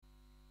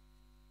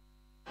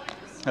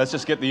Let's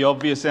just get the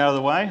obvious out of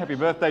the way. Happy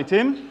birthday,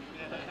 Tim.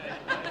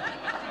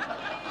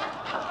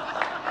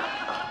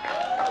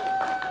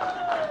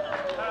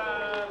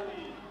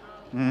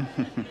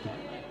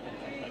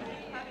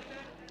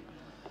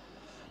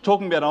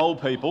 Talking about old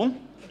people,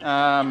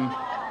 I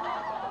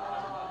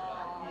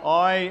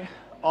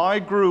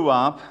grew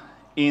up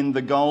in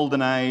the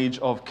golden age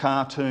of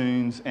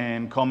cartoons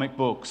and comic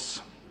books.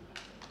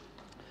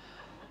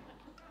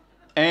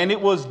 And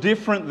it was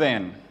different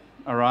then,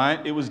 all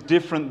right? It was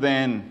different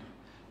then.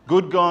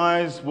 Good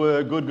guys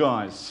were good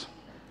guys,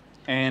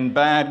 and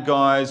bad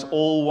guys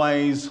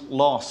always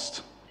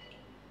lost.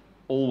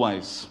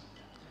 Always.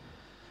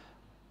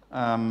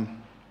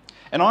 And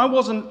I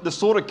wasn't the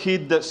sort of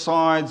kid that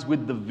sides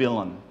with the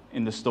villain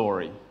in the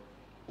story.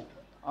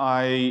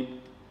 I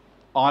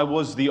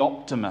was the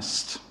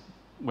optimist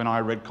when I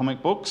read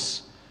comic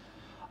books.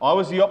 I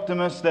was the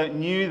optimist that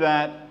knew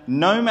that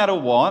no matter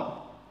what,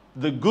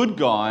 the good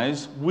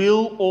guys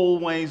will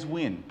always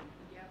win.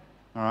 Yep.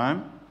 All right?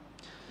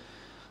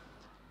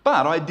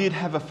 But I did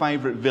have a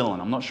favourite villain.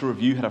 I'm not sure if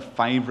you had a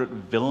favourite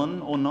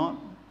villain or not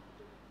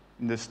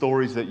in the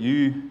stories that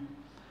you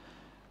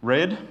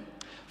read.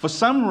 For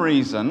some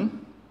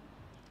reason,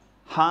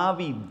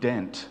 Harvey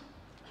Dent,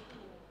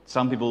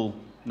 some people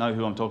know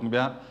who I'm talking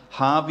about,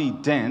 Harvey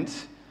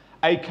Dent,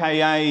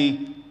 aka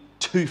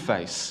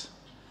Two-Face.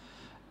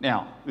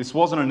 Now, this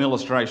wasn't an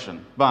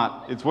illustration,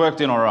 but it's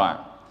worked in all right.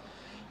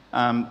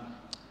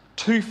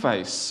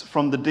 Two-Face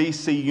from the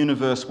DC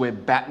universe where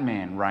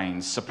Batman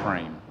reigns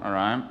supreme, all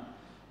right?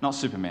 Not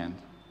Superman.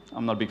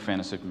 I'm not a big fan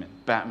of Superman.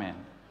 Batman.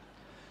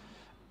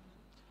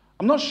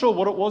 I'm not sure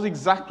what it was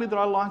exactly that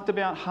I liked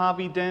about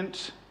Harvey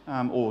Dent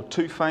or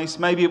Two-Face.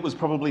 Maybe it was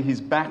probably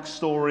his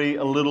backstory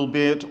a little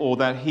bit, or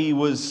that he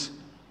was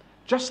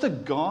just a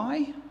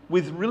guy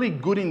with really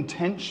good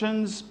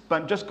intentions,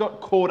 but just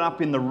got caught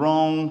up in the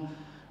wrong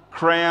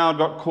crowd,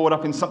 got caught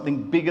up in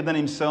something bigger than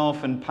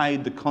himself and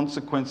paid the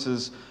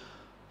consequences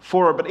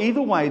for it. But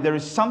either way, there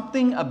is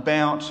something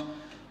about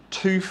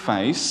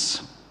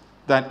Two-Face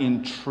that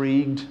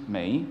intrigued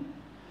me,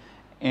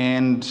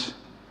 and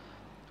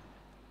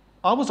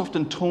I was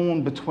often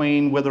torn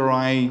between whether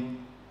I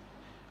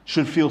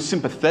should feel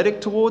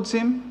sympathetic towards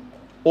him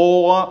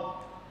or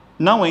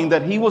knowing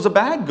that he was a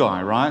bad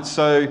guy, right?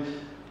 So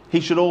he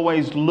should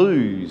always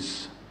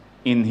lose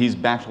in his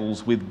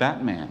battles with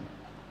Batman.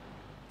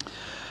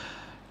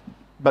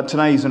 But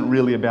today isn't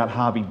really about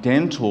Harvey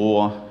Dent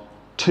or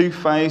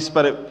Two-Face,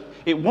 but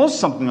it was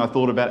something I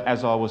thought about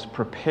as I was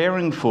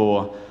preparing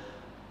for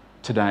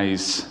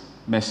today's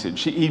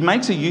message. He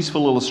makes a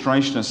useful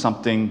illustration of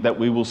something that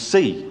we will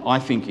see, I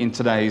think, in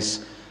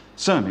today's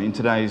sermon, in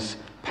today's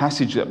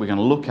passage that we're going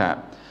to look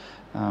at.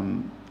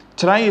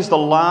 Today is the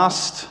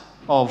last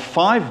of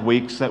 5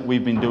 weeks that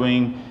we've been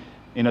doing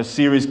in a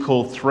series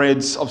called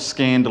Threads of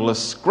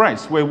Scandalous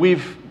Grace, where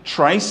we've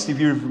traced, if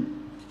you've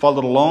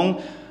followed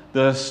along,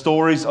 the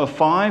stories of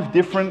 5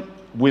 different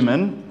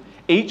women,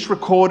 each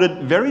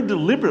recorded very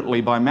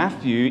deliberately by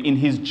Matthew in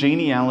his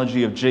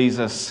genealogy of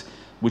Jesus,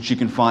 which you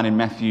can find in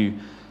Matthew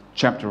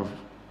chapter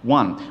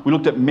 1. We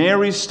looked at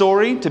Mary's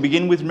story to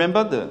begin with,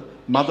 remember, the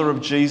mother of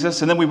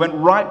Jesus, and then we went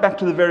right back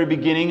to the very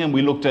beginning and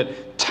we looked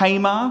at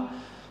Tamar,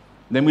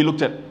 then we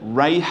looked at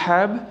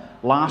Rahab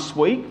last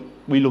week,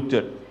 we looked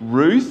at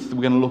Ruth.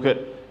 We're going to look at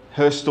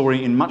her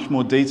story in much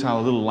more detail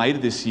a little later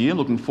this year,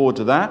 looking forward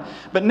to that.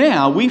 But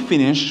now we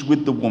finish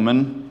with the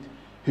woman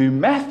who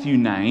Matthew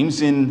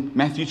names in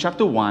Matthew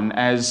chapter 1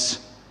 as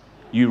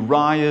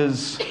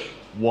Uriah's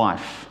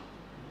wife.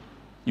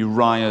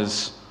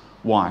 Uriah's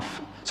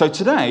wife. So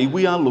today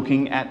we are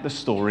looking at the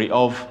story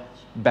of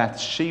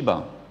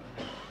Bathsheba.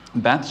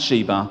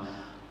 Bathsheba,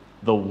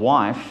 the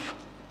wife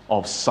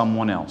of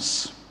someone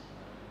else.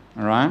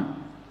 All right?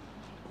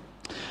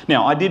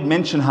 Now, I did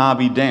mention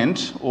Harvey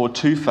Dent or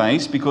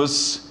Two-Face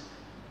because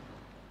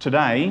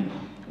today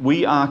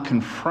we are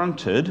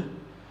confronted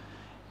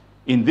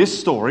in this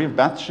story of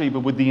Bathsheba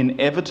with the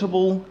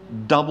inevitable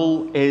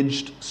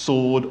double-edged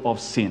sword of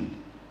sin.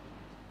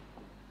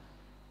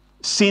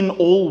 Sin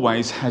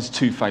always has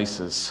 2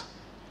 faces.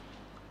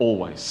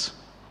 Always.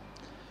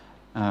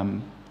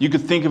 You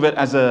could think of it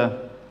as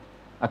a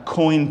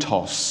coin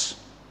toss,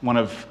 one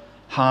of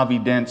Harvey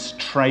Dent's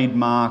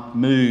trademark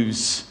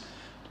moves.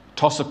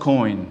 Toss a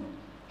coin,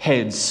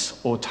 heads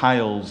or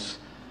tails.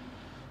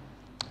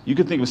 You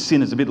could think of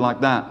sin as a bit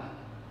like that.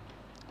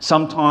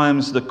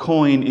 Sometimes the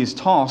coin is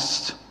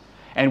tossed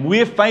and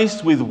we're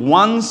faced with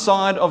one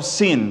side of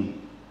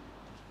sin,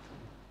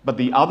 but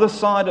the other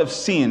side of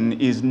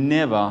sin is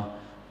never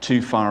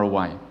too far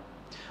away.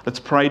 Let's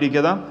pray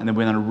together and then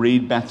we're going to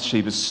read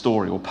Bathsheba's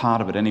story, or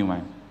part of it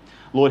anyway.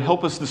 Lord,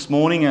 help us this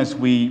morning as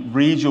we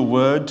read your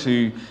word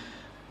to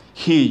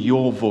hear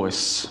your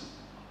voice.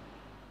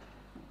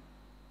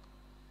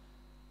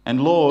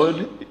 And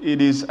Lord,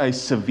 it is a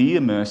severe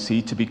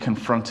mercy to be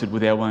confronted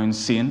with our own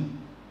sin.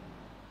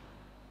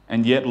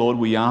 And yet, Lord,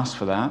 we ask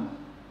for that.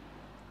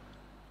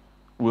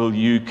 Will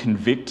you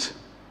convict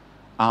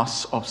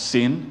us of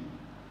sin?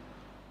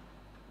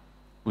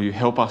 Will you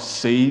help us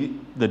see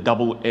the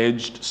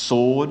double-edged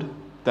sword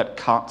that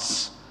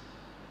cuts.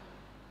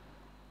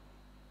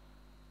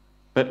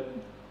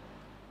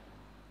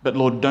 But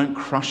Lord, don't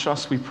crush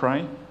us, we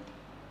pray.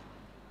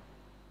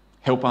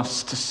 Help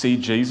us to see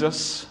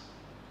Jesus,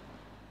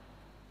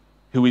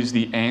 who is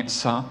the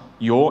answer,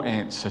 your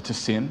answer to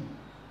sin,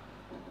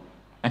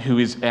 and who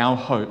is our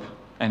hope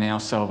and our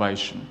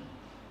salvation.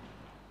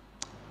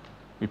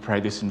 We pray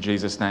this in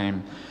Jesus'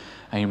 name.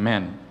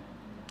 Amen.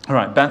 All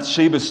right,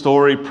 Bathsheba's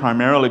story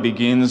primarily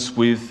begins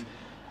with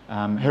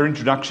her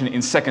introduction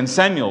in 2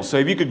 Samuel. So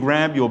if you could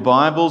grab your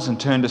Bibles and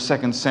turn to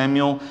 2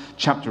 Samuel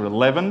chapter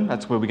 11.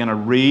 That's where we're going to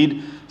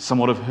read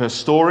somewhat of her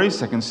story,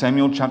 2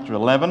 Samuel chapter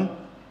 11.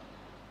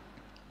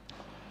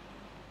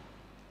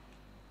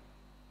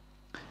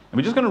 And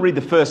we're just going to read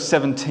the first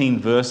 17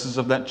 verses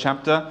of that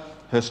chapter.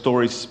 Her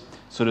story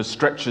sort of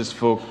stretches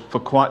for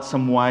quite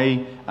some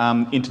way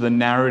into the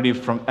narrative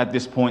from at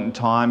this point in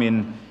time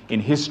in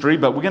history.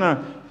 But we're going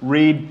to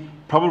read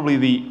probably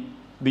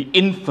the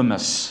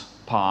infamous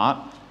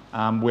part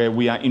where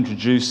we are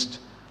introduced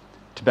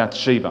to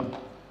Bathsheba.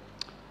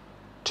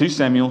 2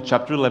 Samuel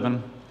chapter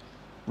 11,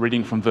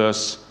 reading from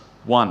verse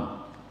 1. I'm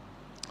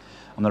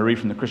going to read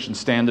from the Christian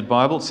Standard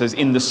Bible. It says,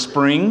 "In the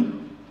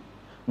spring,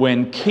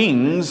 when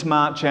kings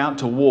march out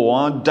to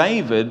war,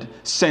 David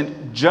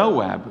sent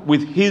Joab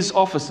with his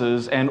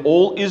officers and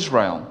all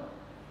Israel.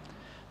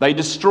 They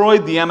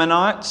destroyed the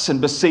Ammonites and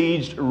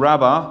besieged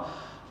Rabbah,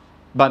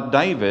 but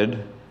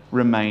David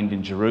remained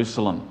in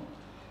Jerusalem.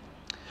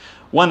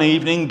 One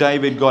evening,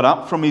 David got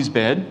up from his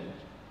bed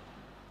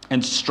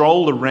and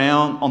strolled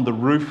around on the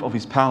roof of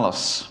his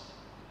palace.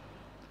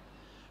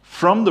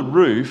 From the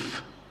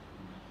roof,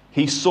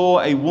 he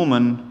saw a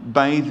woman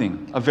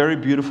bathing, a very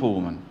beautiful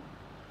woman.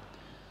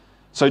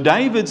 So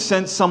David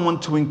sent someone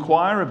to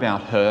inquire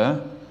about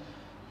her,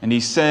 and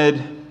he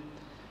said,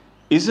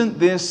 'Isn't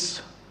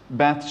this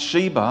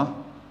Bathsheba,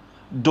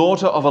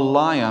 daughter of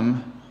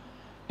Eliam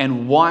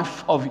and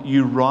wife of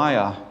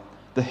Uriah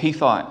the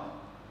Hittite?'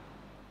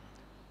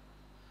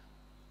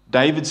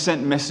 David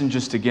sent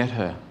messengers to get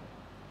her,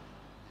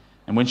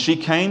 and when she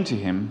came to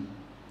him,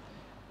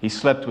 he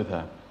slept with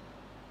her.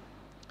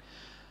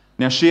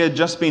 Now she had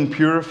just been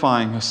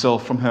purifying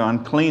herself from her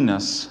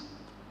uncleanness.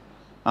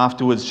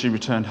 Afterwards, she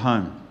returned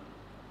home.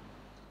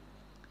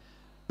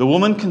 The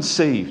woman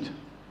conceived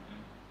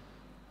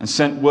and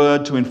sent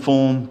word to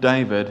inform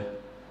David,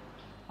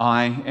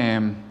 'I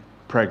am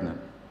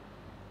pregnant.'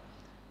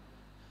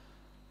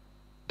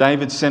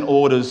 David sent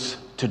orders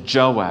to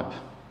Joab,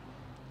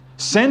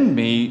 'Send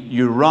me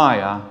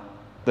Uriah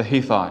the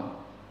Hittite.'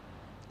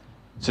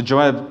 So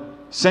Joab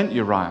sent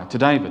Uriah to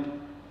David.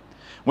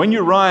 When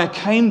Uriah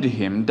came to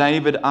him,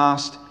 David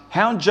asked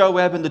how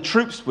Joab and the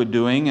troops were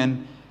doing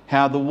and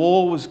how the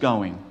war was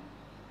going.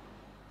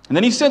 And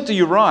then he said to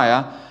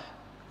Uriah,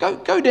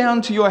 Go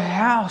down to your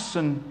house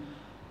and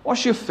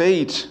wash your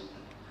feet."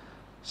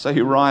 So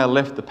Uriah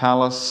left the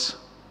palace,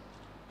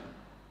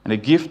 and a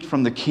gift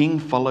from the king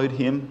followed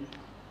him.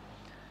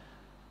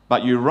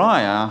 But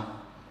Uriah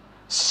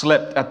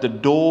slept at the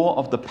door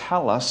of the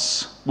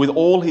palace with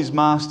all his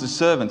master's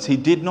servants. He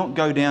did not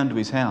go down to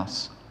his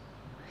house.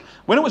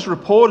 When it was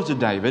reported to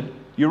David,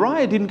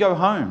 Uriah didn't go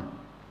home.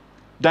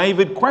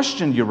 David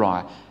questioned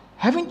Uriah,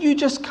 "Haven't you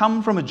just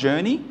come from a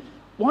journey?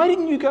 Why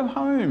didn't you go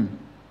home?"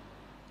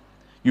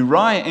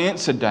 Uriah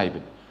answered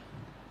David,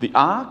 "The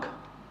ark,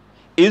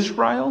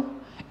 Israel,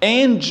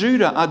 and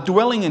Judah are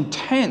dwelling in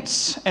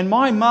tents, and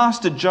my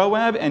master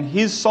Joab and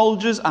his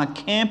soldiers are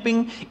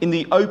camping in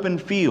the open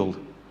field.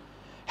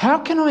 How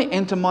can I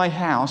enter my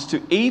house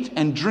to eat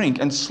and drink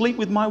and sleep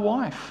with my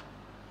wife?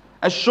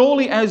 As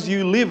surely as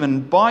you live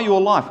and by your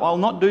life, I'll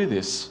not do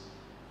this."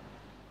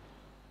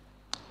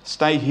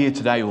 "Stay here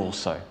today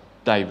also,"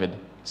 David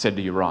said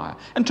to Uriah,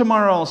 "and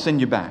tomorrow I'll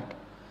send you back."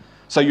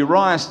 So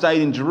Uriah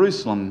stayed in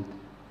Jerusalem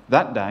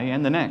that day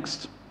and the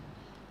next.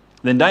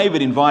 Then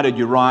David invited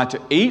Uriah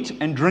to eat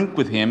and drink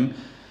with him,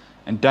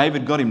 and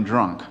David got him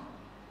drunk.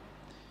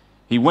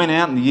 He went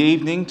out in the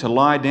evening to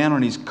lie down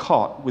on his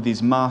cot with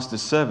his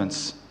master's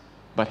servants,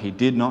 but he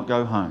did not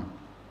go home.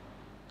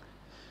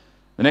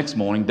 The next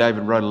morning,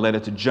 David wrote a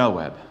letter to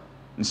Joab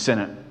and sent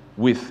it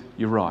with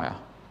Uriah.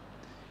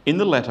 In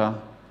the letter,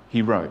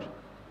 he wrote,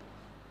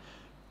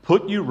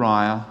 "Put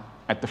Uriah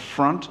at the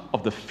front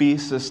of the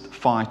fiercest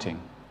fighting.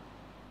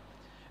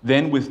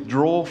 Then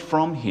withdraw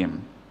from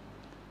him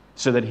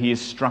so that he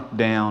is struck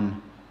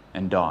down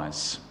and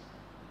dies."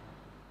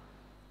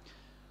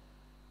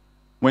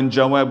 When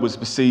Joab was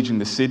besieging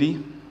the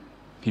city,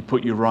 he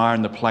put Uriah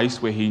in the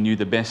place where he knew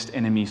the best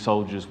enemy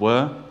soldiers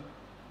were.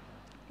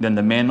 Then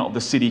the men of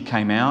the city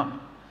came out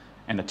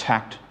and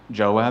attacked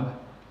Joab,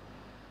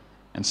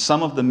 and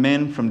some of the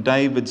men from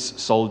David's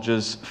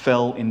soldiers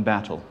fell in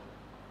battle.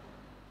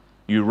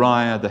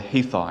 Uriah the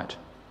Hittite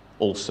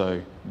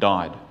also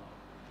died.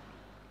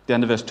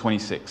 Down to verse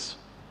 26.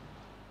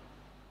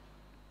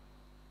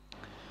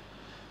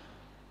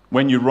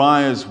 When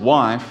Uriah's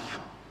wife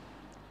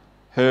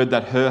heard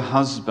that her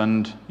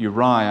husband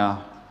Uriah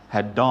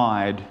had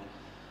died,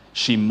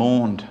 she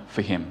mourned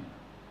for him.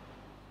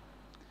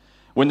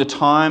 When the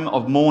time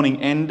of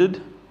mourning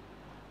ended,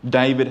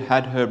 David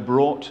had her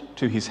brought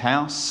to his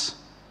house.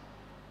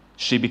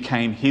 She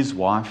became his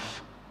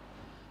wife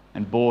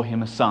and bore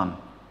him a son.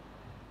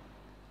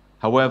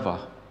 However,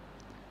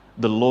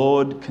 the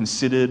Lord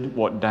considered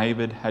what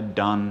David had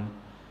done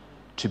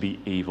to be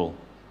evil.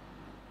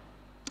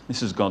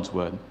 This is God's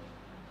word.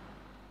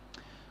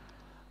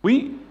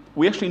 We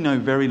actually know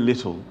very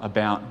little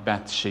about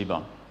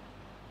Bathsheba,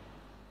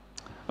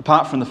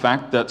 apart from the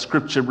fact that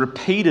Scripture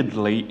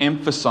repeatedly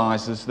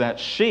emphasises that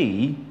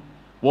she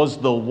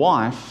was the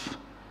wife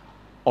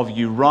of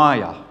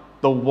Uriah,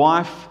 the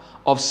wife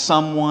of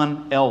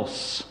someone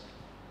else.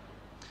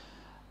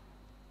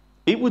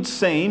 It would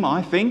seem,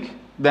 I think,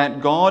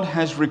 that God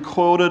has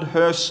recorded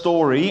her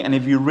story, and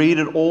if you read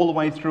it all the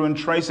way through and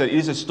trace it, it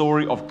is a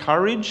story of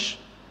courage,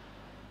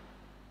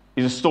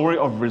 it is a story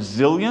of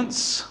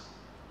resilience,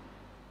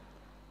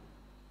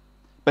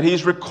 but He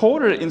has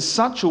recorded it in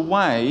such a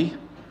way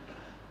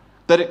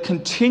that it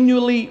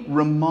continually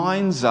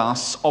reminds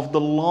us of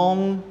the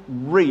long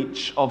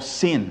reach of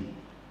sin.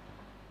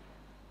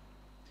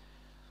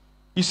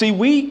 You see,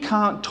 we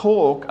can't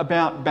talk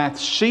about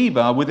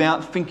Bathsheba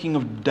without thinking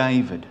of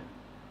David.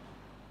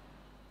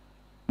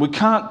 We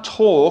can't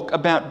talk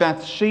about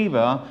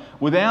Bathsheba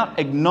without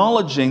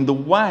acknowledging the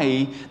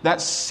way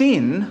that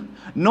sin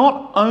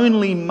not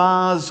only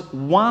mars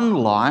one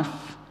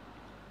life,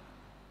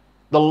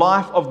 the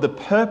life of the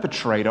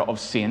perpetrator of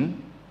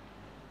sin,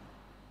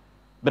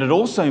 but it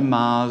also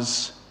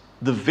mars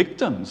the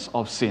victims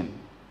of sin.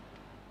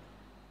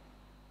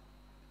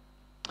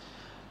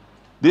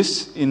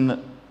 This,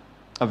 in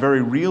a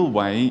very real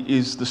way,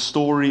 is the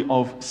story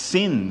of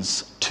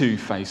sin's two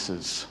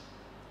faces.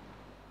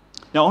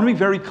 Now, I want to be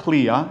very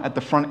clear at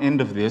the front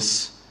end of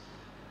this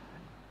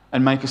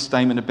and make a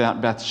statement about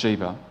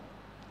Bathsheba.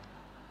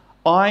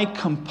 I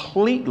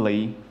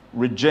completely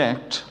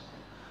reject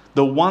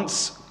the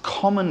once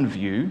common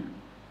view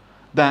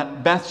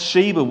that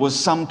Bathsheba was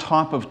some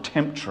type of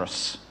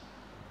temptress,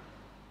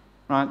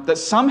 right? That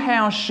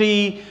somehow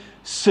she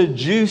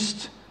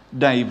seduced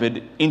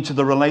David into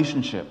the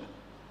relationship.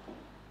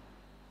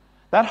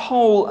 That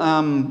whole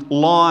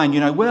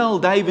line, well,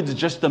 David's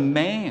just a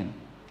man.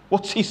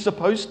 What's he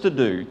supposed to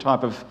do?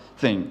 Type of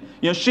thing.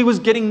 She was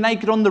getting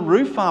naked on the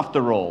roof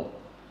after all.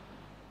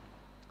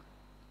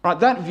 Right,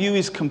 that view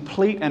is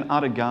complete and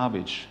utter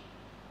garbage.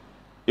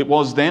 It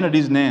was then, it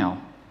is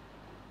now.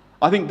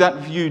 I think that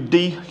view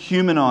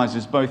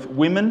dehumanises both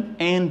women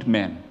and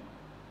men.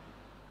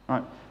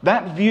 Right?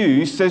 That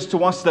view says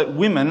to us that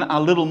women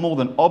are little more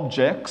than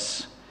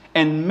objects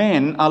and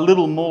men are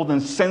little more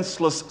than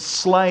senseless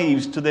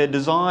slaves to their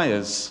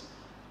desires.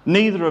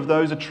 Neither of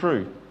those are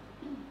true.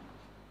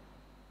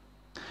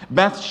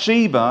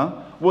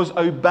 Bathsheba was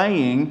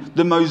obeying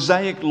the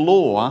Mosaic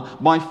law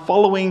by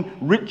following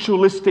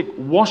ritualistic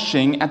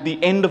washing at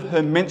the end of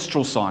her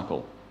menstrual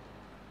cycle.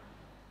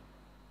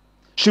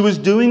 She was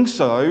doing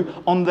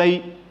so on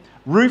the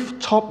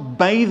rooftop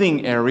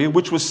bathing area,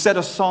 which was set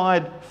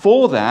aside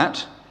for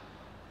that,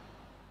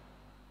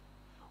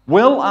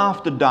 well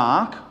after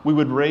dark, we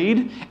would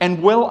read,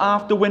 and well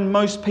after when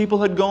most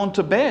people had gone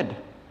to bed.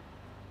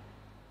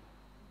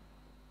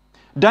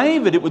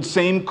 David, it would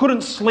seem,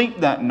 couldn't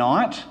sleep that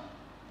night,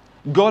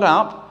 got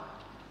up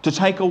to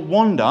take a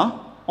wander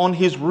on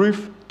his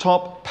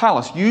rooftop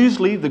palace,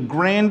 usually the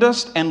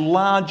grandest and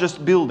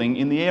largest building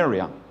in the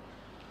area.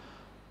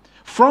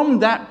 From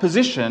that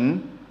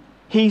position,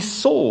 he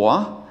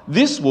saw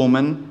this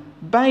woman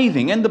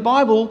bathing, and the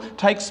Bible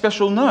takes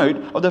special note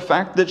of the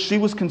fact that she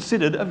was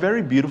considered a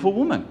very beautiful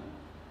woman.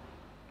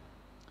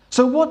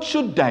 So what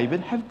should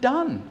David have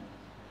done?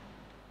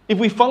 If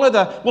we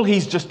follow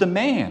he's just a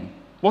man,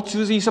 what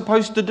was he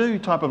supposed to do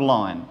type of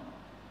line?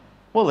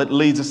 Well, it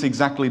leads us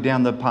exactly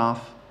down the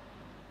path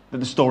that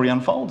the story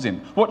unfolds in.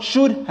 What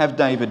should have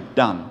David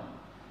done?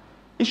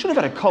 He should have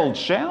had a cold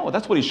shower.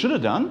 That's what he should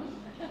have done.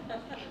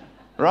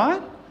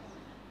 Right?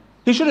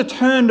 He should have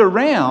turned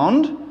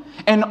around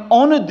and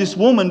honoured this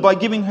woman by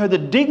giving her the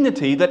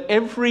dignity that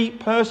every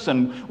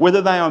person,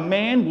 whether they are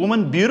man,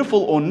 woman,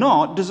 beautiful or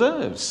not,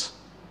 deserves.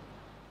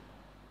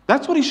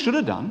 That's what he should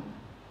have done.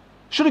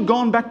 Should have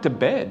gone back to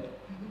bed.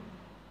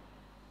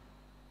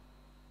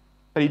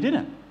 But he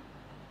didn't.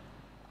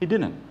 He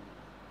didn't.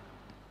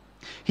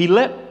 He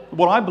let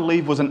what I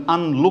believe was an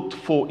unlooked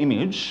for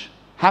image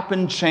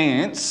happen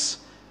chance.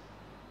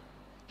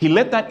 He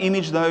let that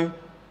image, though,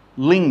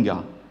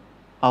 linger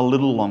a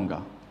little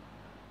longer,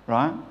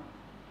 right?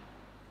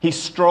 He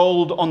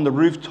strolled on the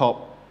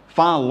rooftop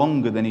far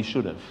longer than he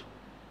should have.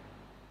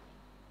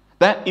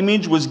 That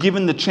image was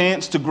given the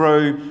chance to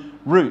grow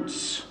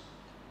roots.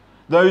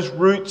 Those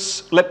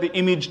roots let the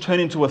image turn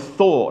into a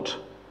thought.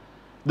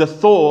 The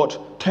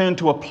thought turned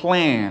to a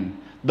plan.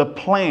 The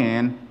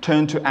plan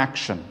turned to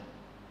action.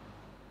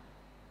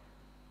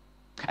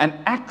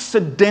 An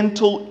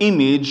accidental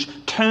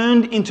image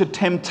turned into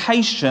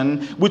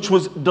temptation, which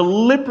was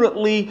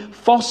deliberately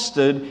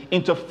fostered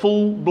into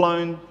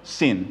full-blown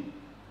sin.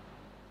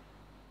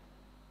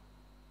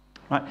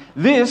 Right?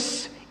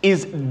 This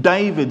is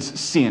David's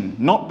sin,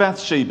 not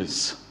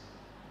Bathsheba's.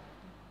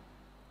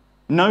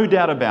 No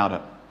doubt about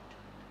it.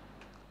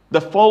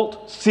 The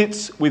fault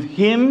sits with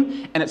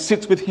him, and it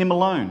sits with him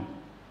alone.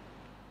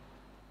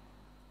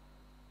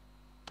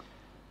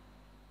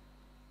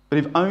 But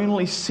if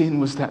only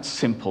sin was that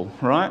simple,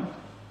 right?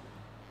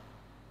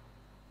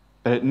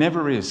 But it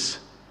never is.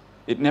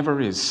 It never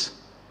is.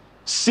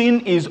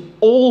 Sin is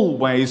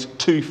always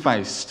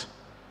two-faced.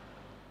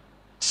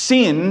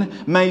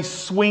 Sin may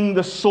swing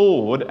the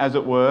sword, as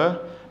it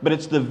were, but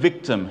it's the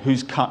victim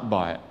who's cut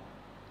by it.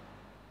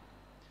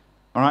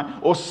 All right?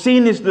 Or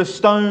sin is the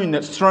stone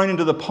that's thrown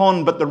into the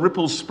pond, but the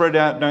ripples spread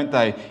out, don't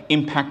they,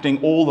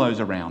 impacting all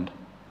those around.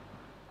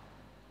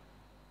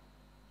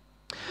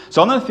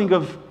 So I'm going to think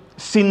of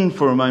sin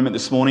for a moment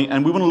this morning,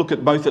 and we want to look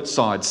at both its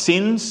sides.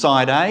 Sin,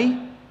 side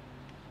A,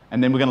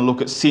 and then we're going to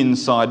look at sin,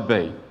 side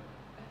B.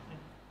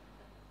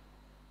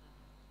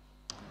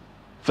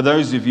 For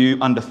those of you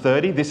under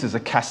 30, this is a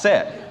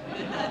cassette.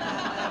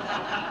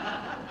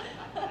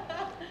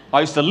 I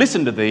used to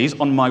listen to these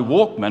on my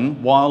Walkman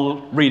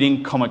while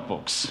reading comic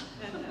books.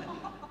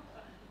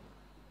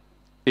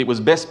 It was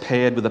best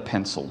paired with a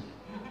pencil.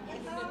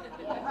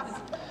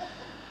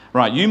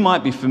 Right, you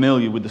might be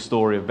familiar with the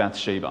story of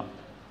Bathsheba.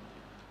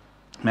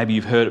 Maybe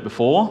you've heard it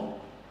before,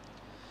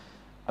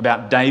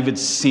 about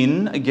David's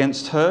sin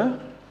against her,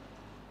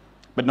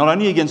 but not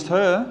only against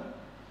her,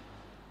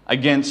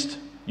 against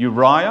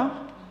Uriah.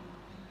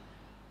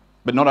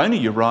 But not only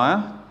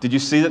Uriah, did you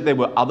see that there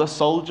were other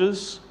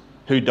soldiers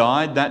who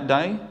died that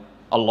day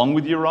along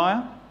with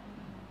Uriah?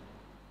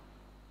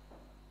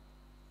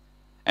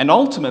 And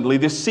ultimately,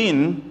 this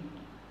sin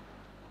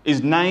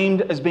is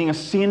named as being a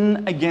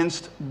sin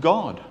against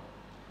God.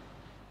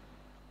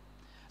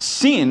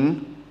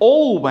 Sin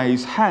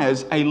always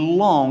has a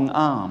long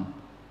arm.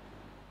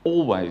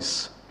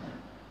 Always.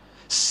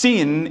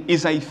 Sin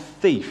is a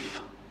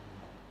thief.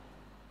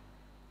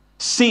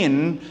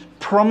 Sin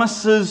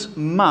promises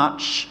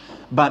much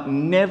but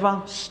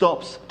never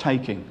stops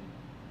taking.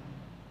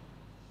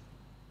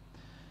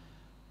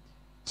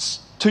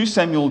 2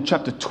 Samuel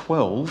chapter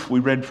 12, we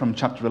read from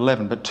chapter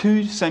 11, but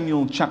 2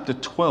 Samuel chapter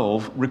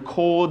 12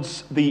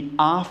 records the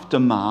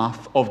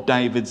aftermath of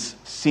David's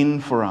sin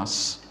for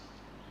us.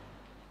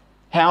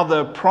 How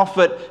the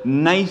prophet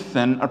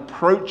Nathan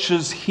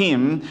approaches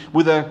him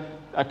with a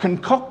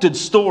concocted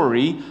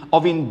story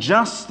of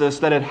injustice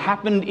that had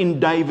happened in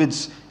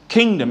David's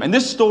kingdom. And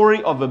this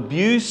story of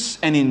abuse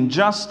and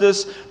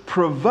injustice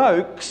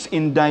provokes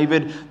in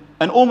David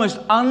an almost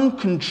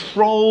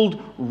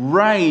uncontrolled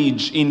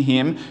rage in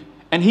him.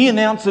 And he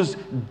announces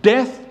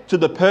death to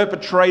the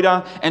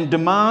perpetrator and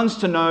demands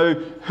to know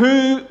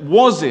who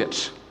was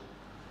it.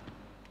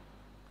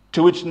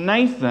 To which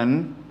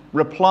Nathan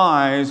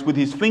replies with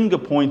his finger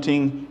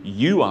pointing,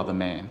 "You are the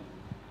man.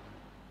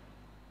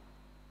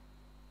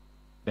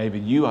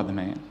 David, you are the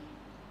man."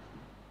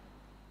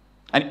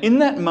 And in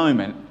that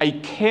moment, a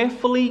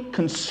carefully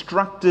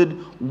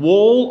constructed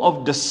wall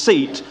of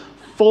deceit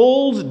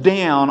falls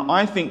down,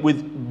 I think,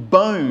 with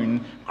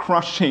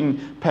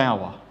bone-crushing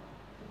power.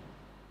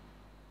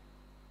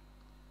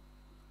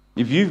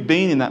 If you've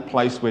been in that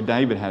place where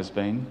David has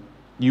been,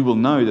 you will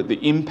know that the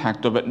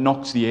impact of it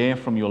knocks the air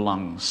from your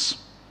lungs.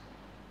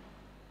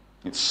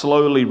 It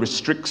slowly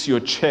restricts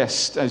your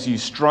chest as you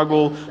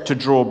struggle to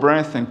draw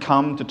breath and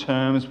come to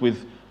terms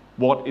with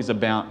what is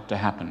about to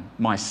happen.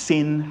 My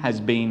sin has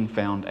been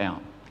found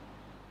out.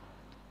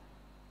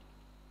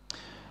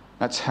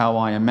 That's how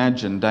I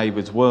imagine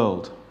David's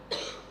world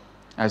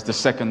as the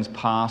seconds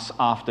pass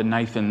after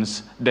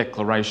Nathan's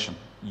declaration.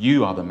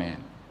 You are the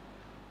man.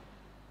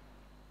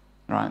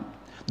 Right?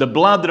 The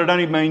blood that had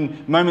only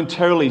been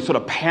momentarily sort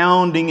of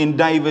pounding in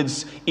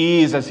David's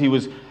ears as he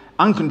was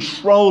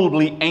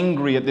uncontrollably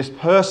angry at this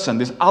person,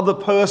 this other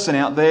person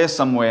out there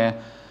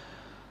somewhere,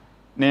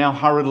 now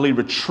hurriedly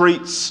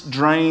retreats,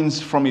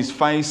 drains from his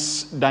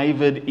face.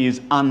 David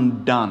is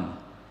undone.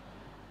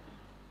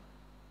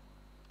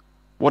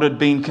 What had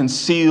been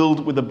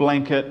concealed with a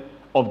blanket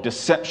of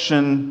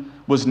deception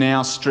was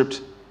now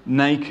stripped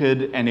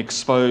naked and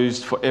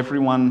exposed for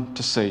everyone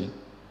to see.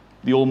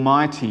 The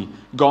Almighty,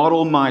 God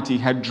Almighty,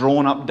 had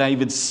drawn up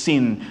David's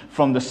sin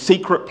from the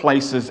secret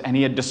places and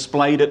he had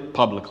displayed it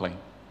publicly.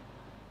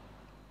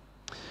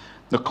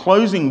 The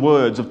closing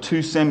words of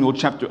 2 Samuel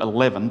chapter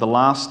 11, the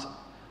last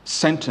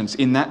sentence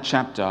in that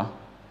chapter,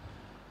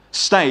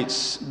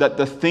 states that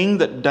the thing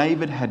that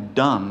David had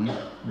done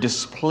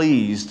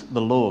displeased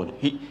the Lord.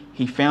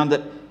 He found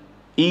it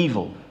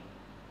evil.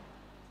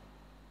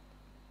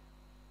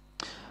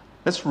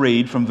 Let's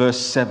read from verse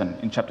 7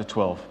 in chapter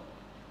 12.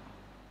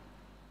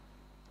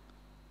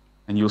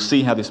 And you'll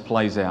see how this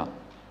plays out.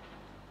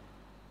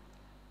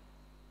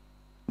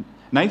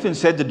 Nathan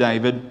said to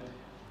David,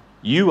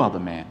 "You are the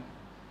man.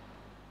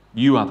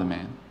 You are the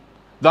man.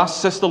 Thus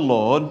says the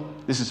Lord,"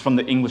 this is from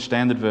the English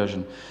Standard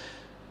Version,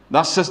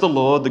 "Thus says the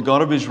Lord, the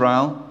God of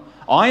Israel,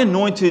 I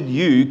anointed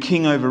you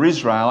king over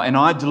Israel, and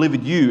I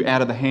delivered you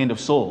out of the hand of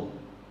Saul.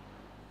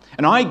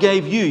 And I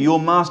gave you your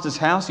master's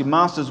house, your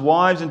master's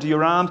wives into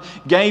your arms,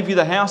 gave you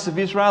the house of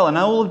Israel and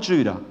all of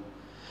Judah.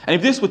 And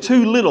if this were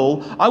too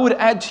little, I would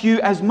add to you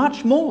as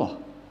much more.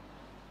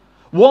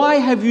 Why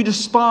have you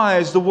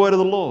despised the word of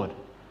the Lord,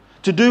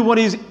 to do what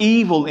is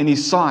evil in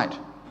his sight?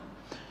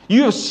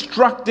 You have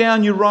struck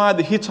down Uriah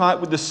the Hittite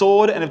with the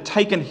sword and have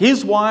taken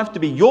his wife to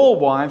be your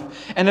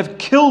wife and have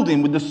killed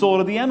him with the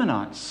sword of the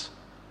Ammonites.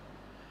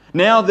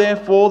 Now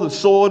therefore the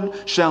sword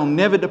shall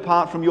never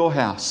depart from your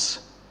house,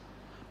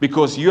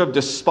 because you have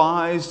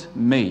despised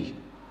me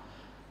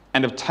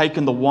and have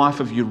taken the wife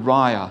of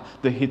Uriah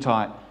the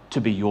Hittite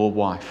to be your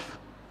wife.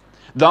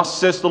 Thus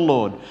says the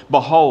Lord,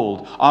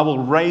 behold, I will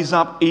raise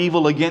up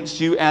evil against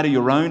you out of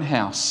your own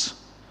house,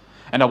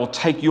 and I will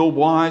take your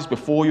wives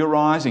before your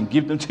eyes and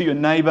give them to your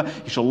neighbor.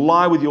 You shall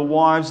lie with your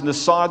wives in the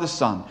sight of the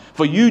sun.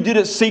 For you did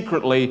it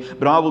secretly,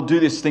 but I will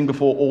do this thing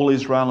before all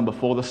Israel and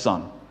before the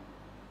sun.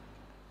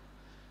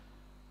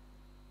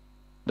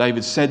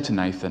 David said to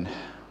Nathan,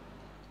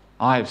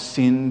 I have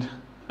sinned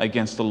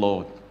against the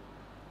Lord.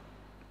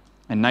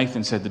 And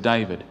Nathan said to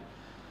David,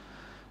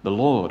 the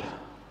Lord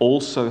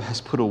also has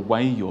put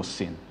away your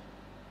sin.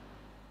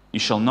 You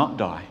shall not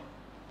die.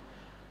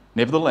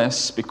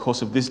 Nevertheless,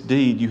 because of this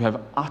deed, you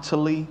have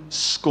utterly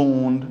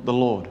scorned the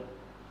Lord.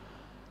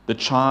 The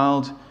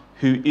child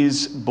who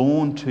is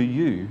born to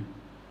you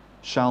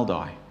shall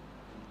die.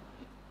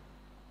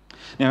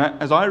 Now,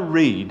 as I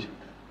read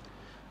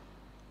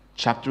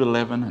chapter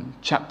 11 and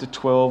chapter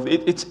 12,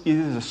 it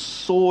is a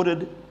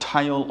sordid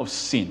tale of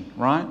sin,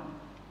 right?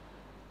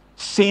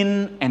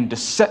 Sin and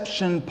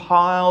deception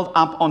piled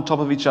up on top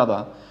of each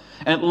other.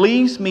 And it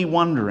leaves me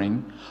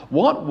wondering,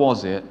 what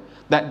was it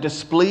that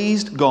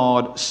displeased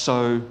God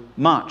so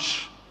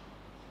much?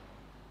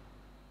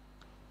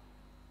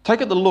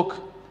 Take a look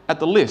at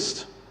the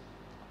list.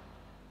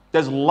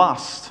 There's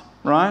lust,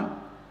 right?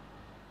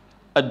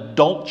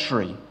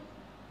 Adultery.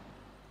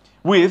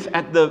 With,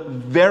 at the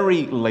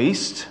very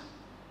least,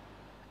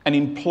 an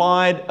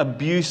implied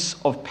abuse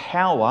of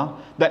power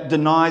that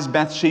denies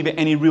Bathsheba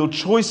any real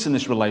choice in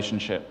this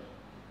relationship.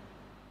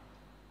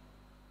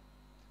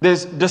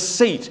 There's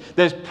deceit.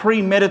 There's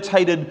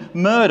premeditated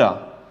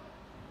murder.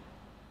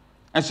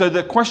 And so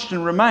the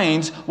question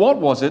remains, what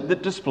was it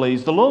that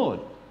displeased the Lord?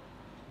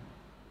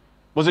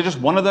 Was it just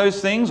one of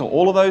those things or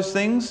all of those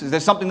things? Is there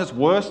something that's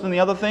worse than the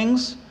other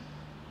things?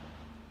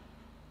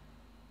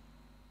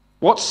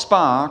 What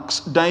sparks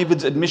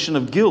David's admission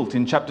of guilt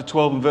in chapter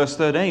 12 and verse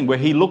 13, where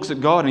he looks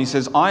at God and he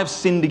says, I have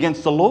sinned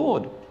against the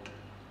Lord?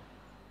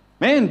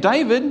 Man,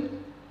 David,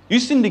 you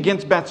sinned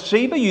against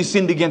Bathsheba, you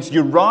sinned against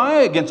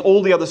Uriah, against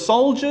all the other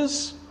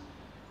soldiers.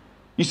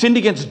 You sinned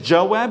against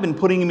Joab in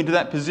putting him into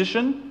that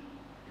position.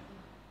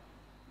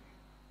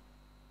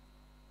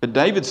 But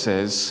David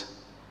says,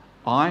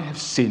 I have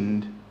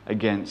sinned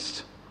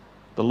against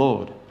the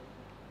Lord.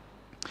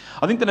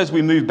 I think that as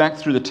we move back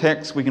through the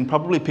text, we can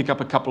probably pick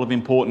up a couple of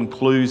important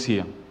clues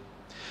here.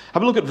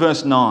 Have a look at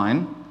verse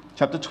 9,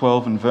 chapter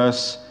 12 and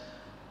verse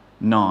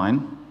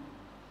 9.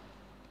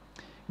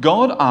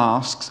 God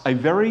asks a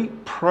very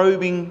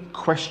probing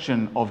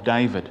question of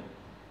David.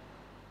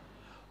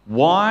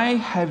 Why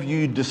have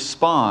you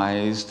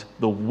despised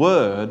the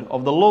word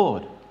of the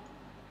Lord?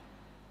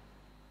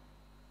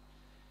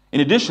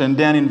 In addition,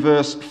 down in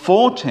verse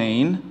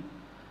 14,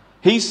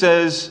 he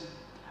says,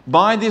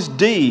 by this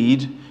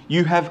deed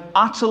you have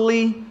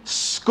utterly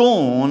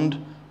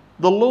scorned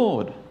the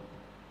Lord.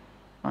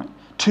 Right?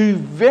 Two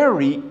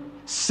very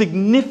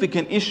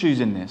significant issues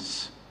in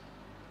this.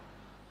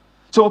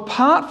 So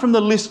apart from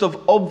the list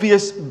of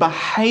obvious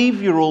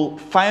behavioural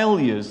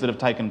failures that have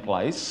taken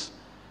place,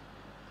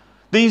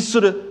 these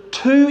sort of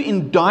two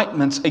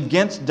indictments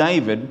against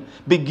David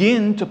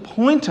begin to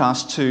point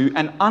us to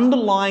an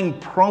underlying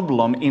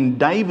problem in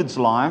David's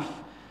life,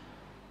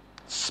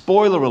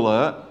 spoiler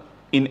alert,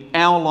 in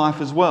our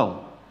life as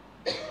well.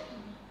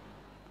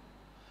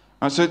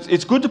 Right, so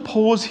it's good to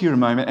pause here a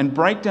moment and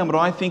break down what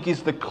I think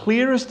is the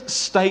clearest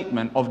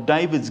statement of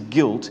David's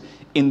guilt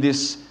in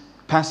this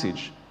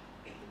passage.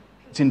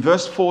 It's in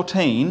verse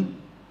 14.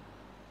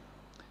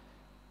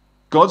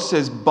 God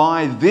says,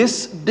 by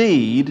this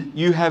deed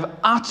you have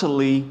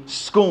utterly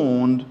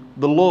scorned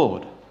the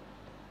Lord.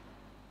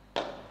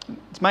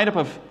 It's made up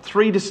of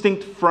three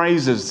distinct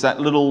phrases, that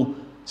little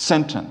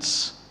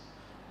sentence.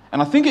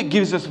 And I think it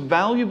gives us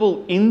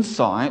valuable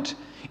insight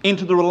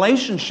into the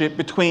relationship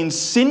between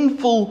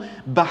sinful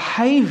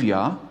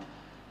behaviour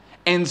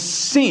and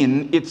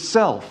sin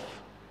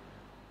itself.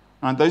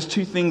 Right, those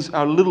two things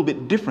are a little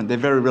bit different. They're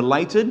very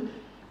related,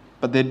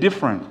 but they're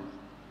different.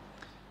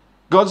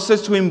 God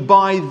says to him,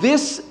 by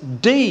this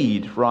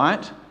deed,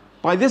 right?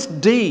 By this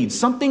deed,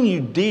 something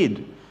you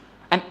did,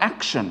 an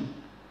action,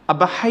 a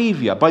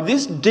behaviour, by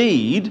this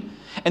deed,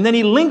 and then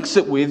he links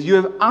it with, you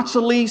have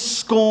utterly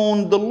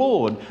scorned the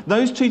Lord.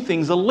 Those two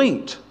things are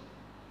linked.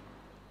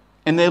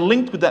 And they're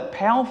linked with that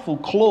powerful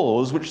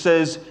clause which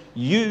says,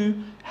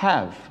 you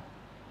have.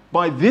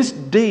 By this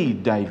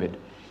deed, David,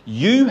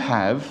 you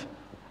have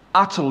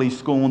utterly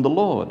scorned the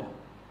Lord.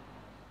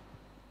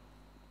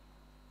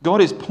 God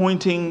is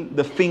pointing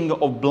the finger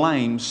of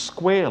blame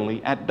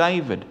squarely at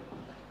David.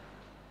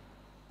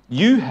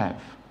 You have.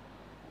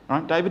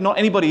 Right, David? Not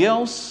anybody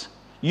else.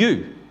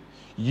 You.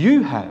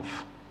 You have.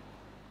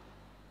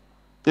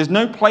 There's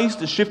no place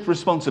to shift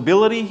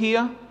responsibility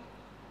here.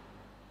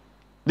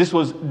 This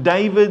was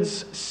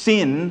David's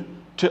sin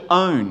to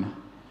own.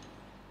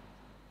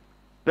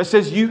 But it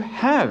says, you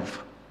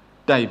have,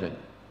 David.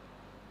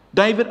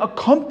 David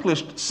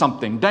accomplished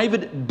something.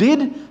 David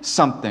did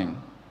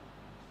something.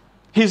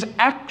 His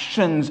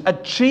actions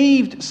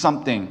achieved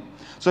something.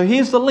 So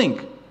here's the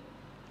link.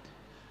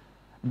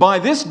 By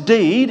this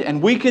deed,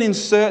 and we can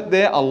insert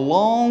there a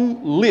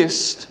long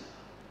list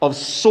of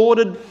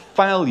sordid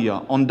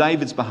failure on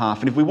David's behalf.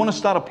 And if we want to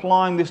start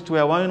applying this to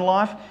our own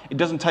life, it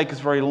doesn't take us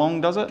very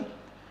long, does it?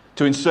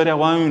 To insert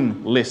our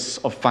own lists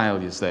of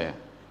failures there.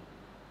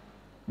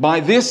 By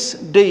this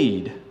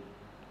deed,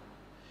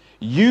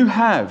 you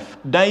have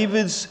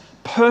David's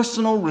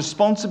personal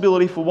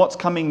responsibility for what's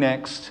coming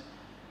next,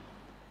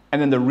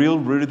 and then the real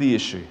root of the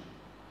issue.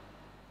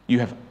 You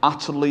have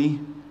utterly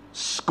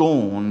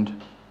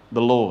scorned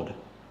the Lord.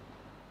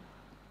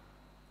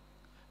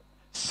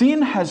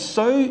 Sin has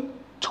so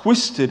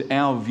twisted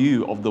our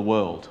view of the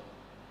world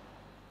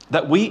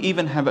that we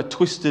even have a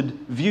twisted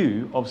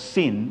view of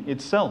sin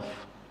itself.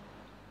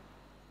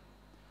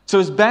 So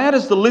as bad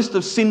as the list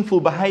of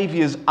sinful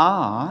behaviours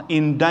are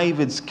in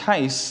David's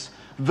case,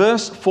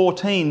 verse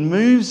 14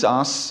 moves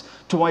us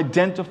to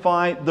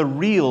identify the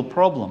real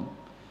problem.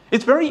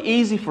 It's very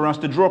easy for us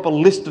to draw up a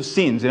list of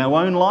sins in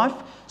our own life,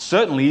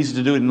 certainly easy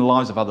to do it in the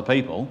lives of other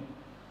people,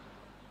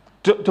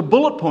 to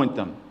bullet point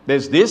them.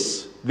 There's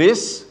this,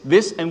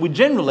 and we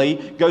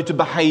generally go to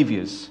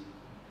behaviours,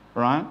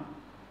 right?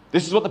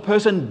 This is what the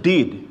person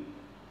did.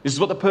 This is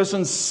what the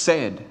person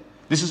said.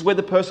 This is where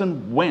the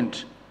person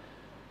went.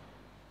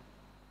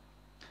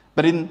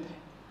 But in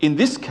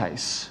this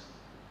case,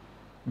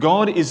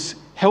 God is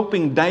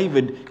helping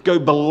David go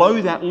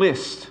below that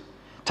list,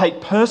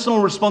 take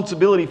personal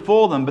responsibility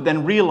for them, but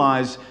then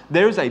realise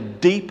there is a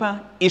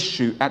deeper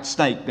issue at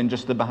stake than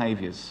just the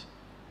behaviours.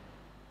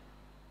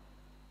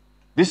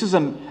 This is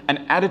an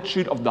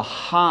attitude of the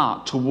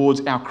heart towards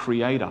our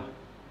Creator.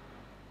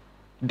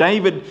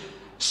 David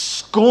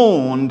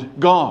scorned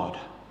God,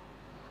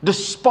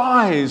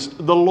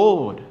 despised the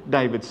Lord,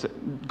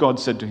 God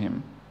said to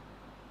him.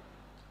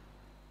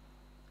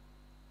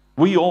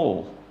 We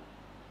all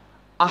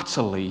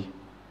utterly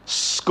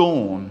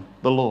scorn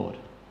the Lord.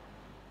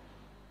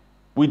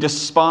 We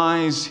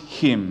despise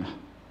Him.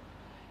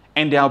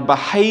 And our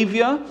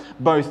behaviour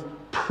both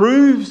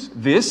proves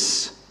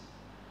this,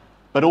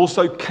 but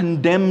also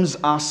condemns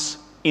us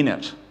in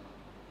it.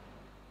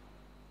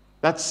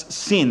 That's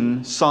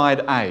sin,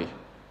 side A.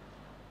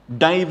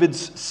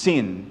 David's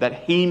sin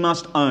that he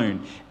must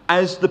own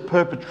as the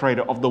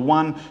perpetrator of the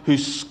one who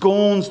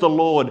scorns the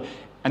Lord.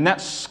 And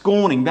that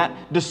scorning,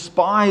 that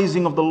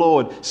despising of the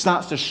Lord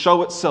starts to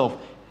show itself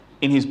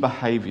in his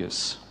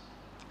behaviours.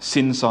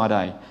 Sin side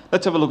A.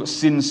 Let's have a look at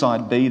sin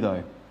side B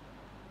though.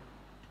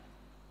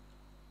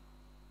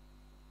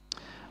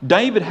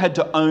 David had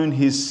to own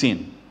his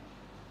sin.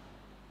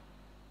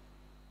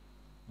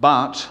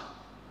 But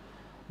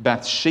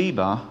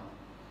Bathsheba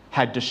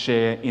had to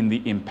share in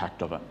the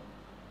impact of it.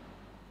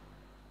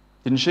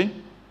 Didn't she?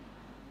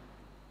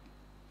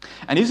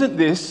 And isn't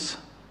this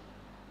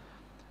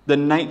the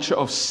nature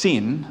of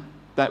sin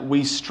that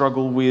we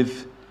struggle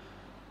with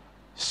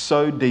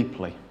so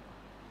deeply?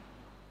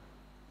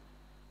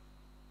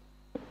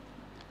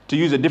 To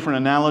use a different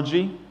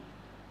analogy,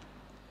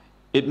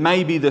 it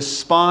may be the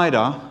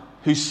spider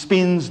who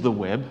spins the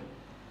web,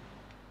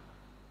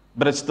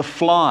 but it's the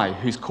fly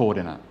who's caught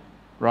in it,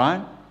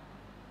 right?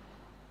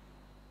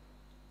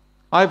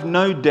 I have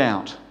no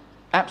doubt,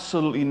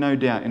 absolutely no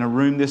doubt, in a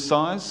room this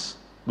size,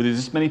 with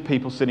this many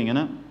people sitting in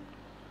it,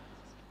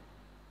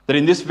 that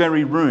in this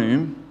very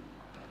room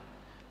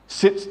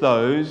sits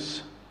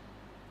those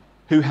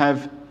who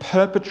have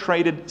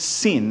perpetrated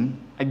sin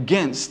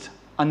against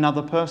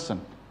another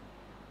person.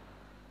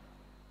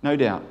 No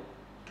doubt.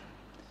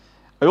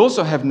 I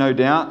also have no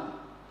doubt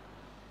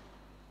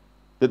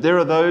that there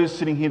are those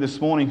sitting here this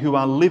morning who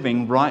are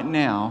living right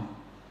now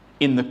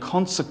in the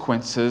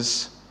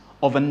consequences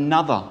of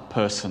another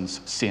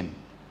person's sin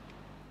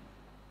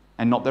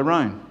and not their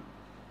own.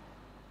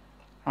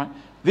 Right?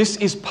 This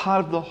is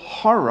part of the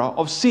horror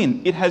of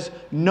sin. It has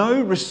no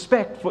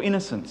respect for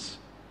innocence.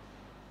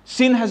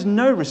 Sin has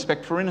no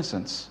respect for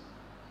innocence.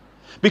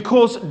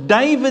 Because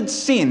David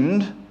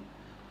sinned,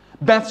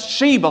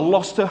 Bathsheba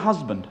lost her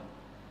husband.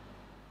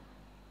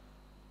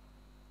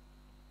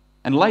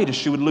 And later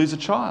she would lose a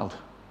child.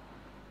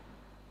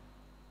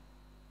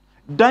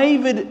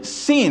 David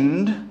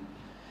sinned,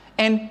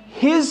 and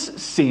his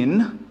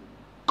sin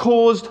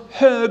caused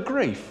her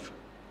grief.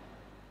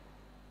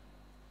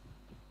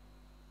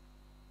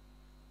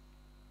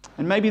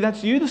 And maybe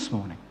that's you this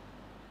morning.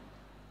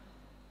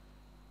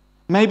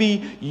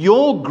 Maybe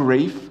your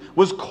grief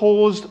was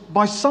caused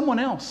by someone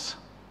else.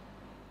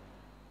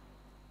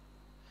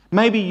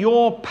 Maybe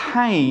your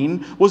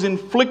pain was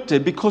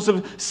inflicted because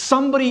of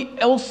somebody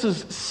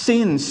else's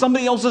sin,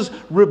 somebody else's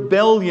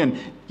rebellion.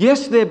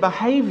 Yes, their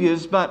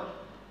behaviours, but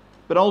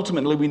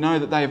ultimately we know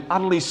that they have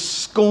utterly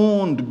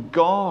scorned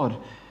God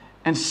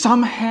And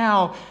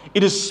somehow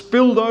it has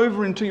spilled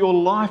over into your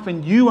life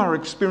and you are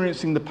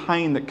experiencing the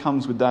pain that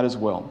comes with that as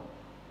well.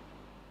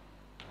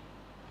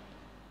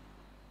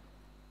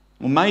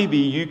 Or maybe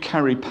you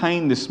carry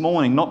pain this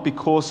morning, not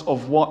because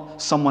of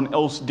what someone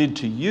else did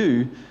to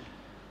you,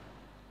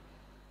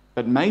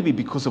 but maybe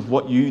because of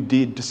what you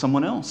did to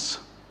someone else.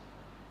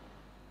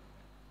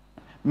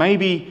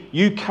 Maybe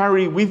you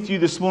carry with you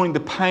this morning the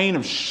pain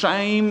of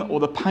shame or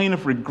the pain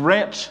of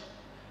regret,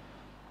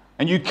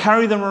 and you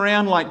carry them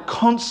around like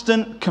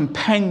constant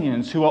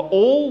companions who are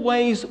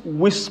always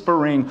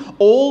whispering,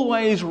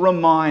 always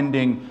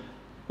reminding,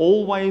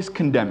 always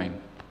condemning.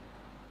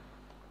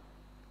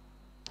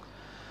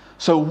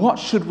 So what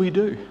should we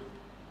do?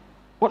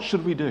 What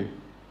should we do?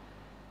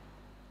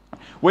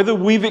 Whether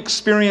we've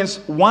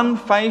experienced one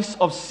face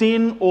of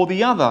sin or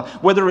the other,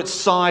 whether it's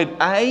side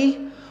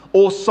A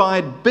or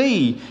side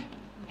B,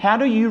 how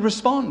do you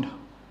respond?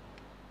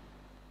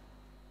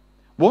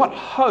 What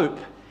hope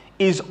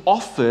is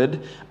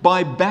offered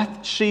by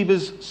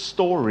Bathsheba's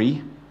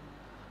story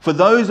for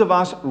those of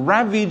us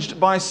ravaged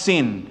by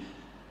sin,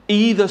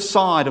 either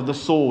side of the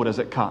sword as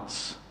it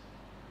cuts?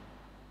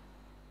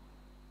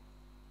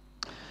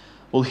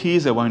 Well,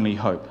 here's our only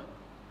hope.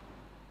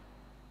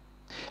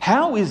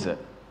 How is it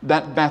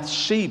that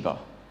Bathsheba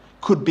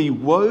could be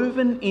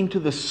woven into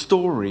the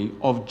story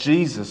of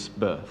Jesus'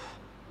 birth?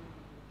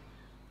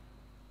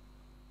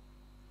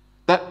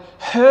 That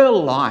her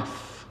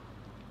life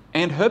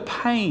and her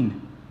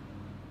pain,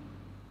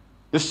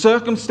 the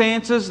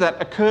circumstances that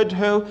occurred to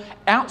her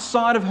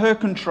outside of her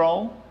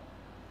control,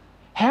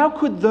 how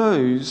could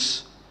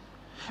those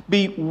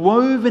be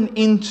woven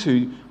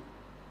into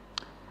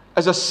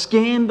as a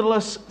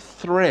scandalous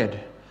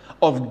thread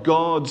of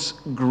God's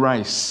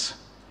grace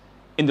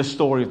in the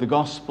story of the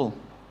gospel?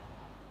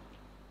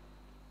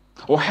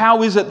 Or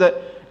how is it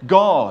that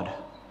God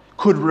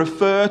could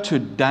refer to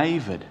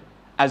David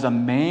as a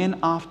man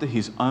after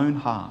his own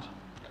heart?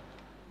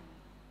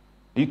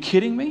 Are you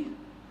kidding me?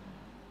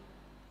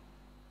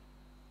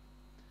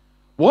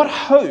 What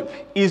hope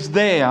is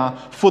there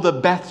for the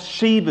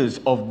Bathshebas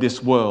of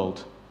this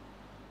world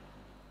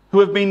who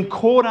have been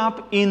caught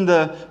up in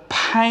the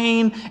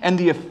pain and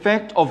the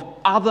effect of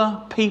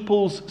other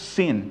people's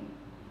sin?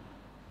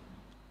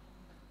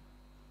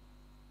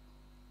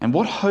 And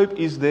what hope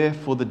is there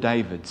for the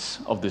Davids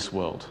of this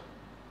world?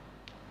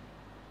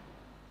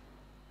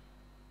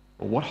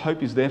 Or what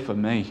hope is there for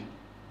me?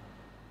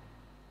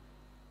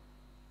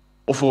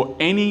 Or for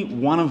any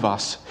one of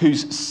us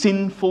whose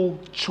sinful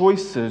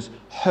choices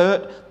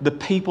hurt the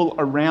people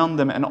around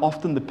them and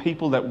often the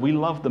people that we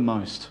love the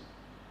most?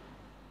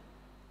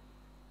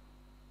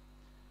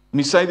 Let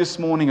me say this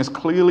morning as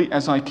clearly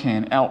as I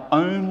can, our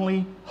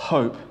only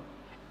hope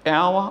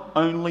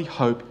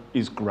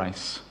is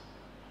grace.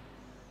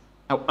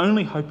 Our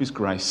only hope is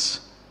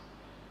grace.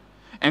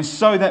 And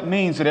so that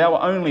means that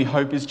our only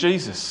hope is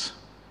Jesus.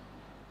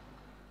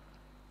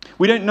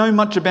 We don't know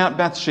much about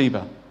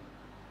Bathsheba,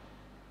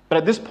 but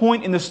at this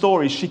point in the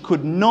story, she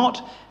could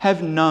not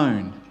have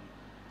known.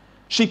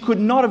 She could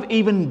not have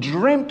even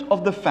dreamt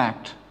of the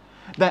fact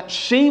that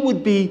she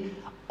would be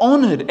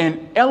honoured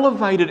and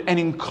elevated and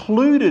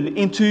included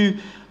into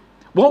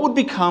what would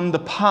become the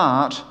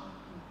part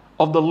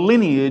of the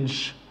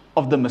lineage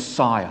of the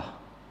Messiah.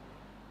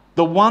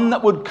 The one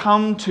that would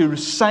come to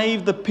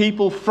save the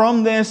people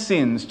from their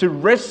sins, to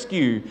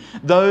rescue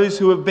those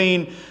who have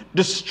been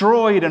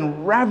destroyed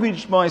and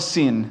ravaged by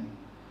sin,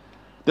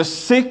 the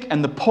sick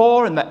and the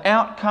poor and the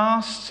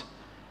outcast,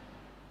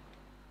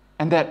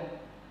 and that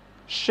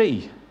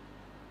she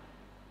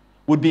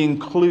would be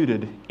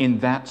included in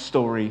that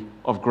story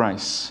of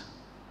grace.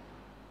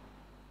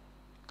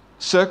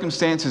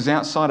 Circumstances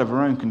outside of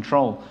her own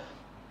control.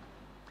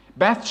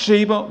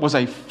 Bathsheba was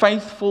a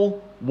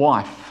faithful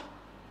wife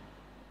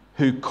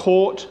who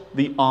caught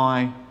the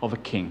eye of a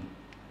king.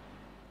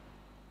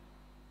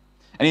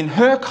 And in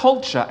her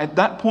culture at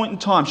that point in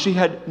time, she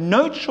had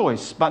no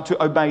choice but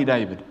to obey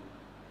David,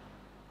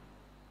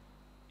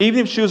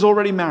 even if she was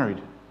already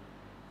married.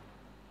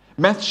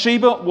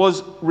 Bathsheba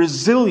was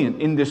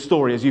resilient in this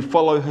story as you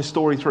follow her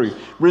story through.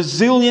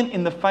 Resilient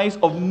in the face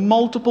of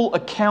multiple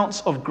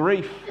accounts of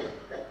grief.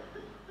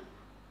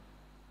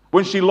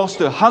 When she lost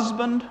her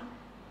husband,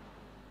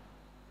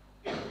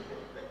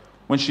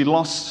 when she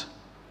lost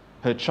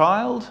her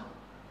child.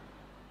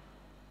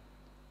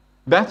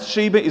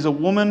 Bathsheba is a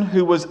woman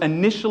who was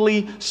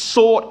initially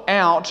sought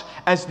out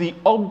as the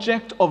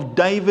object of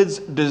David's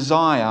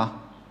desire,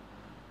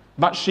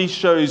 but she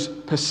shows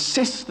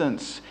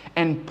persistence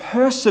and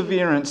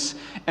perseverance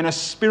and a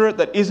spirit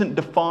that isn't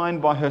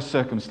defined by her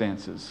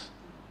circumstances.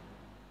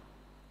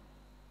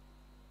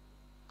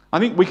 I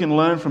think we can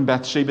learn from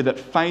Bathsheba that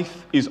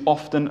faith is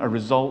often a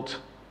result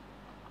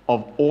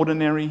of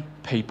ordinary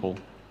people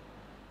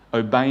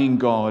obeying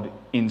God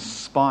in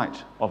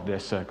spite of their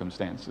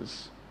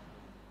circumstances.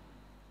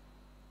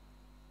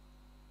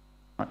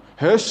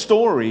 Her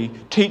story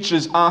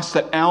teaches us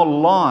that our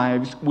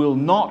lives will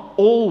not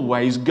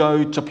always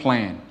go to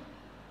plan.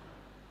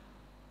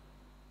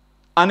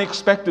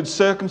 Unexpected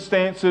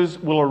circumstances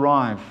will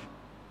arrive.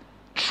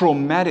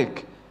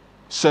 traumatic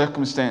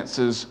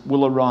circumstances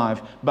will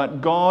arrive.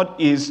 But God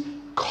is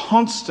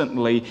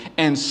constantly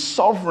and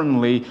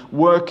sovereignly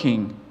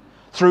working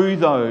through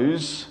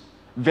those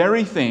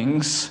very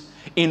things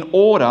in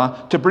order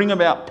to bring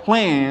about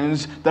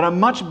plans that are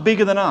much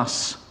bigger than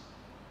us.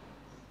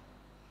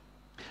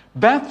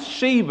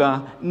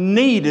 Bathsheba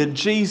needed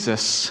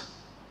Jesus,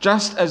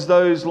 just as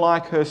those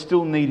like her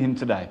still need him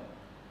today.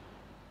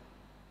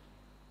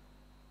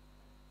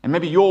 And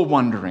maybe you're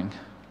wondering,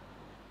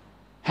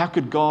 how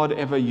could God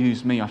ever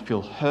use me? I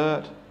feel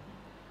hurt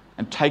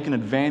and taken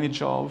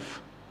advantage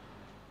of.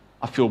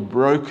 I feel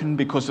broken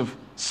because of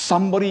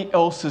somebody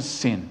else's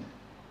sin.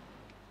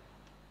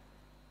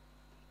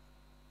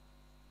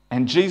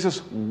 And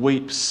Jesus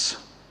weeps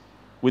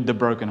with the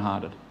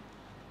brokenhearted.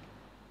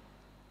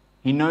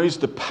 He knows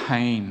the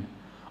pain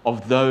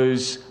of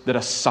those that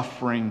are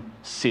suffering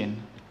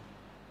sin.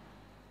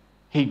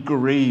 He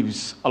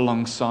grieves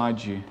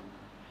alongside you.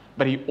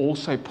 But he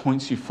also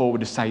points you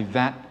forward to say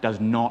that does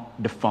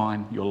not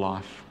define your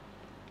life.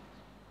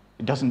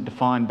 It doesn't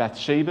define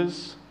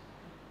Bathsheba's,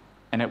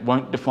 and it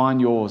won't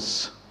define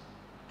yours.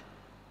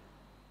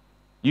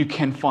 You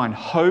can find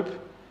hope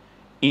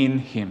in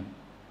him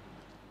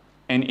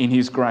and in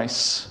his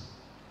grace.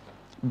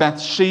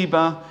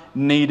 Bathsheba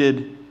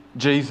needed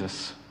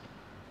Jesus.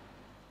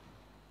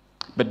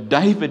 But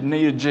David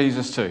needed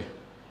Jesus too.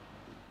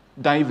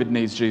 David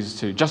needs Jesus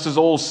too, just as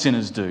all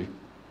sinners do.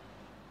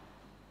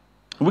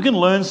 We can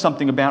learn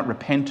something about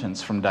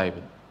repentance from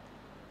David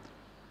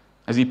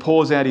as he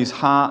pours out his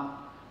heart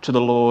to the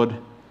Lord.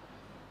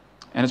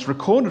 And it's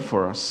recorded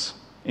for us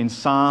in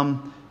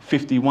Psalm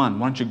 51.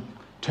 Why don't you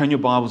turn your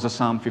Bibles to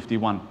Psalm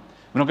 51?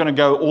 We're not going to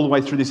go all the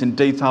way through this in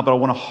detail, but I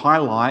want to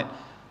highlight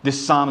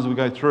this psalm as we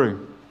go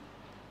through.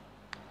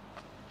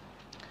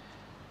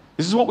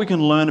 This is what we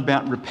can learn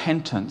about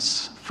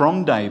repentance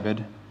from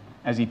David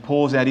as he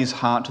pours out his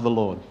heart to the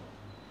Lord.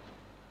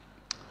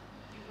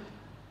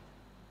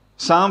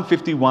 Psalm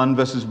 51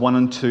 verses 1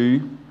 and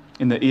 2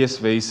 in the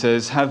ESV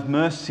says, "Have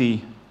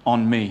mercy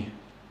on me,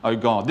 O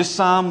God." This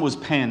psalm was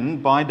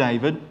penned by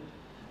David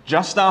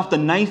just after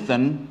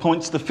Nathan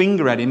points the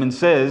finger at him and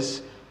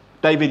says,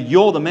 "David,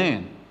 you're the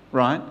man,"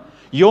 right?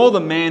 "You're the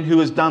man who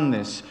has done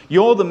this.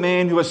 You're the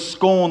man who has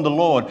scorned the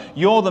Lord.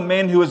 You're the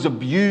man who has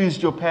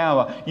abused your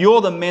power.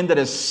 You're the man that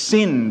has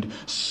sinned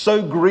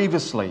so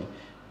grievously."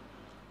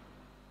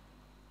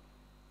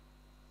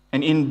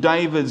 And in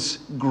David's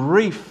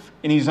grief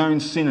in his own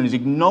sin and his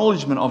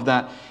acknowledgement of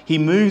that, he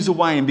moves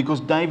away. And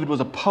because David was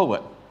a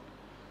poet,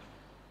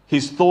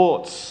 his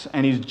thoughts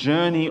and his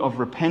journey of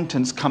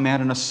repentance come out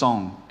in a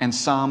song. And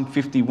Psalm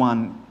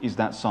 51 is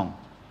that song.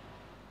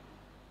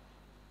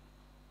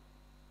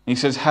 He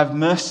says, "Have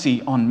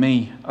mercy on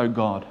me, O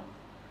God,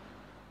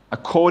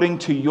 according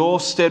to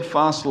your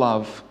steadfast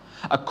love,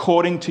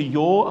 according to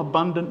your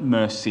abundant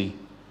mercy.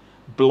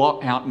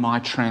 Blot out my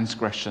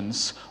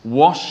transgressions.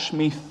 Wash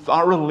me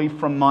thoroughly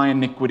from my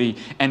iniquity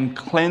and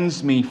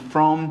cleanse me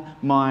from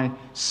my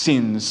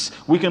sins."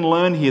 We can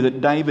learn here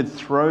that David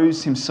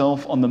throws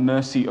himself on the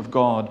mercy of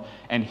God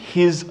and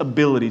his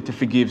ability to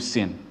forgive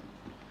sin.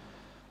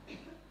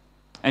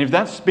 And if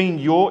that's been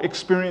your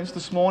experience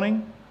this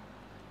morning,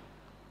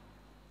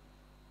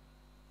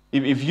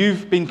 if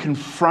you've been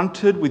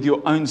confronted with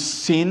your own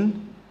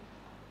sin,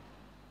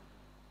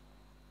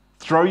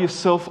 throw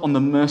yourself on the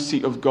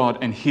mercy of God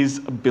and his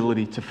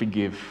ability to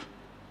forgive.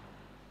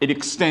 It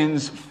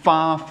extends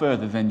far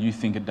further than you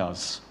think it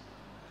does.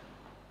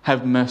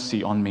 Have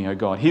mercy on me, O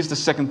God. Here's the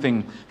second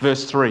thing,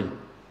 verse 3.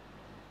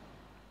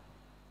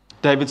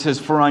 David says,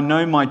 "For I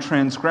know my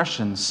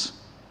transgressions,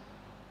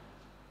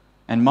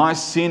 and my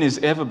sin is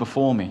ever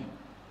before me."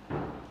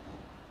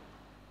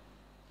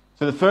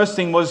 So the first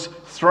thing was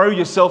throw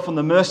yourself on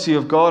the mercy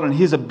of God and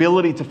his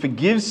ability to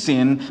forgive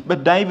sin,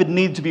 but David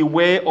needed to be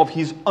aware of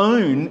his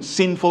own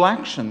sinful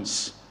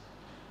actions.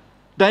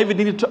 David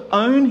needed to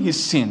own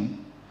his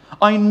sin.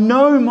 "I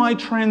know my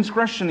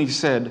transgression," he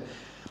said.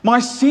 "My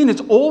sin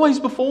is always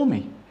before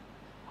me.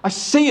 I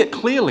see it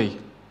clearly."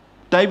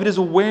 David is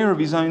aware of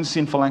his own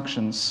sinful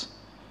actions.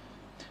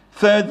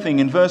 Third thing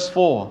in verse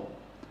 4,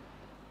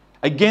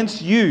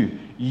 "Against you,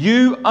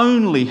 you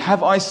only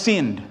have I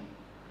sinned,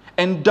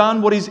 and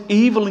done what is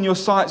evil in your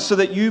sight, so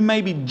that you may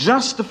be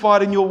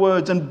justified in your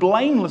words and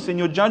blameless in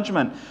your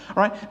judgment."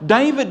 All right?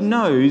 David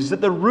knows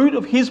that the root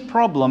of his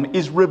problem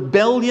is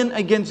rebellion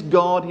against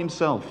God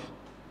himself.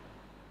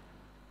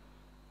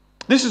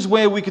 This is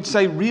where we could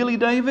say, "Really,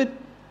 David?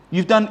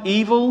 You've done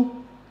evil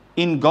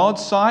in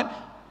God's sight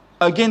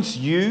against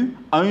you,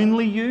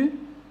 only you?"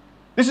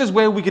 This is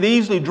where we could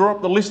easily draw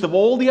up the list of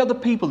all the other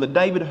people that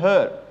David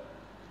hurt.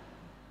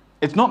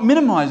 It's not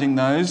minimizing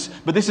those,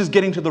 but this is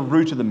getting to the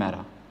root of the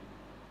matter.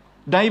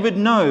 David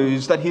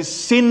knows that his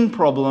sin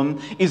problem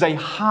is a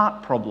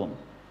heart problem.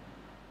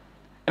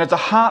 And it's a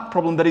heart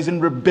problem that is in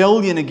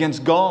rebellion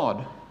against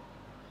God.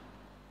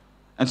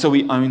 And so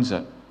he owns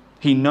it.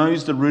 He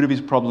knows the root of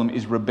his problem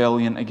is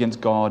rebellion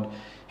against God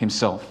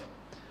himself.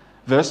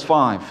 Verse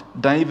 5,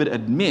 David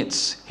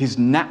admits his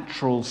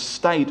natural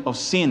state of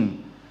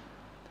sin.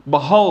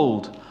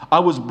 "Behold, I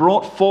was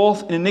brought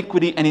forth in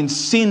iniquity, and in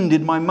sin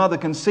did my mother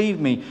conceive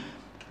me.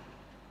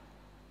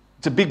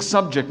 It's a big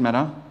subject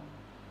matter.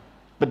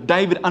 But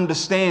David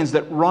understands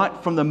that right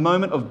from the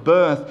moment of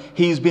birth,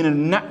 he's been in a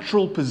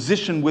natural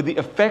position where the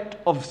effect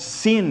of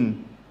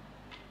sin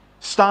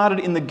started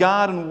in the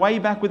garden way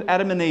back with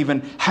Adam and Eve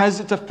and has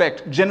its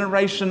effect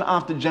generation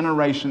after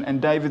generation.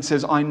 And David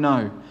says, I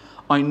know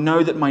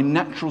that my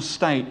natural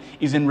state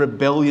is in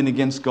rebellion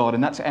against God,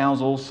 and that's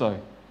ours also.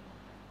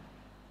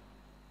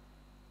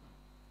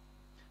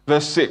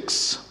 Verse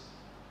 6,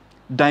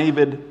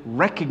 David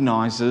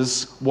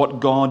recognizes what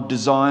God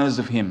desires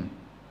of him.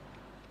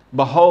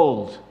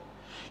 Behold,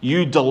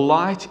 you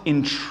delight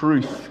in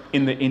truth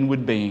in the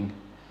inward being,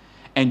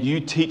 and you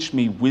teach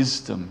me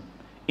wisdom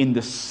in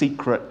the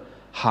secret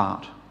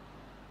heart.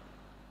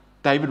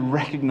 David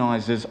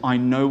recognizes, I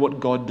know what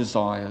God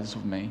desires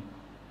of me.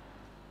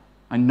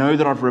 I know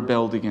that I've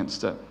rebelled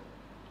against it.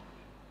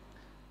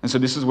 And so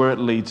this is where it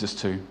leads us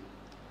to.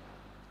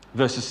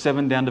 Verses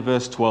 7 down to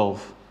verse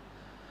 12.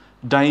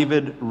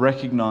 David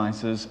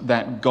recognizes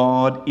that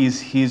God is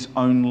his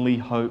only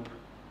hope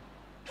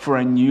for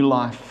a new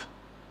life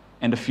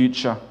and a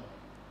future.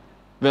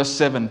 Verse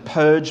 7,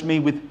 purge me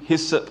with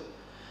hyssop,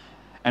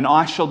 and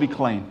I shall be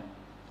clean.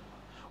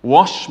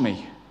 Wash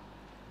me,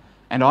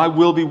 and I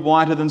will be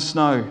whiter than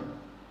snow.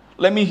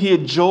 Let me hear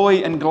joy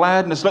and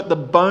gladness. Let the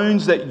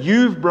bones that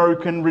you've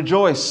broken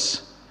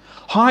rejoice.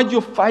 Hide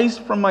your face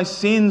from my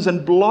sins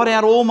and blot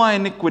out all my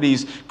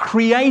iniquities.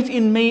 Create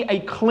in me a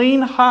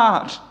clean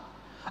heart,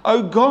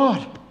 O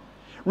God.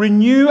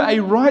 Renew a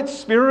right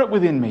spirit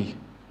within me.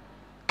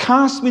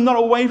 Cast me not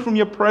away from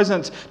your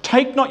presence.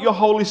 Take not your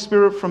Holy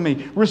Spirit from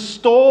me.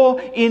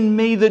 Restore in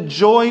me the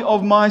joy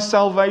of my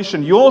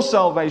salvation, your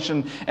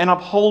salvation, and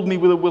uphold me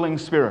with a willing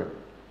spirit.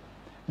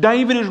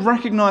 David is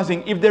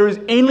recognizing if there is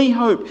any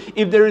hope,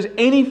 if there is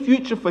any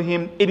future for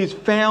him, it is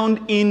found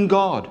in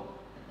God.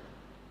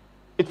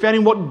 It's found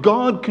in what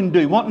God can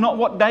do, not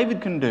what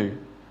David can do.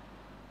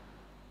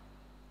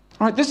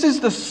 Right, this is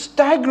the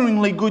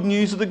staggeringly good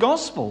news of the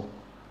gospel.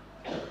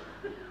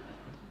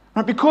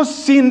 Right, because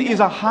sin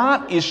is a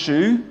heart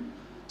issue,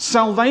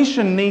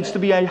 salvation needs to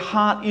be a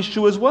heart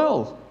issue as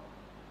well.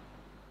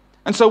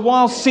 And so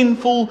while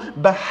sinful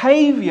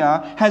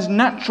behavior has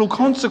natural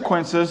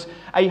consequences,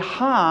 a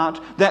heart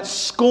that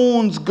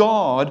scorns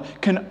God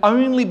can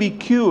only be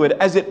cured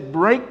as it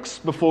breaks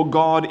before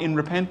God in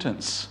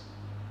repentance.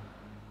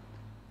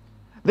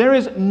 There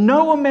is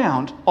no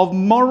amount of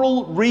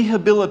moral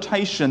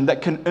rehabilitation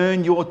that can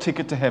earn your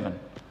ticket to heaven.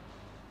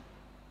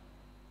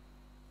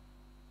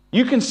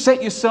 You can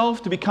set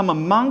yourself to become a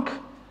monk,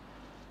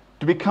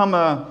 to become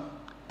a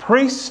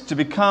priest, to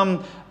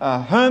become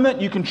a hermit.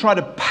 You can try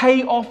to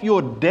pay off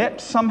your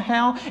debt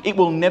somehow. It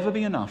will never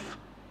be enough.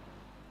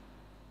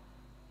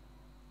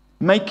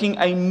 Making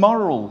a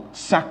moral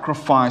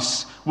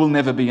sacrifice will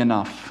never be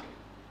enough.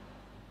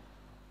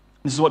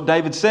 This is what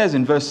David says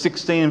in verse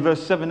 16 and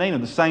verse 17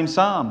 of the same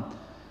psalm.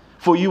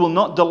 For you will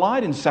not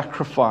delight in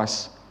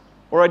sacrifice,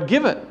 or I'd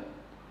give it.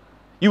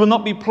 You will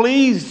not be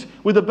pleased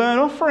with a burnt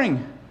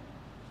offering.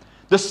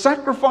 The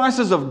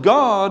sacrifices of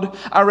God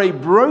are a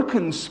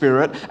broken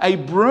spirit, a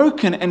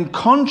broken and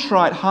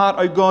contrite heart,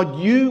 O God,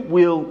 you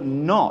will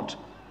not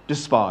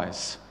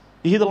despise.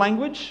 You hear the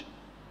language?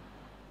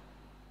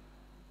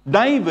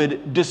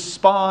 David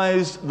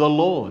despised the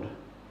Lord.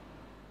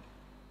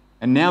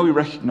 And now he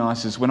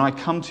recognizes, when I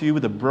come to you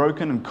with a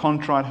broken and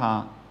contrite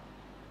heart,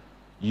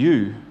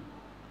 you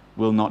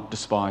will not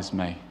despise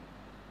me.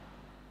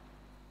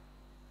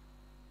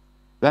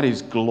 That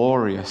is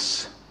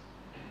glorious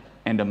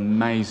and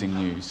amazing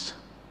news.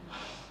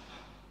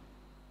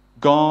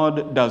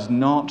 God does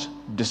not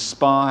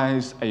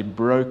despise a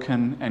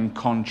broken and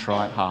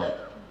contrite heart.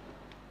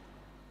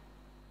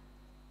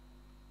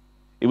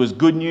 It was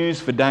good news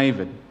for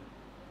David.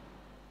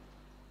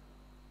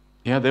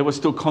 Yeah, there were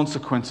still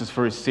consequences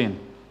for his sin.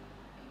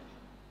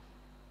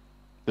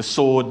 The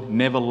sword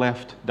never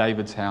left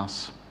David's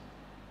house.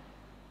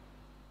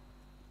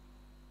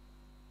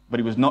 But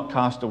he was not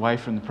cast away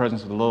from the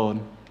presence of the Lord.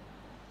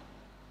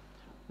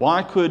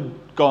 Why could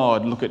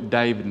God look at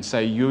David and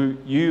say,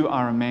 you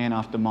are a man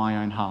after my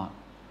own heart?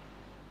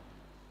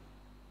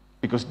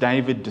 Because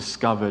David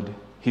discovered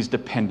his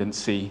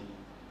dependency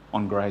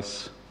on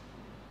grace.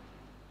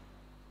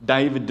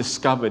 David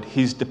discovered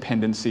his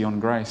dependency on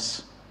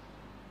grace.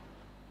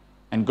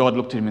 And God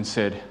looked at him and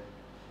said,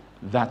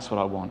 that's what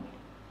I want.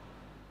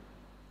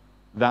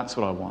 That's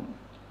what I want.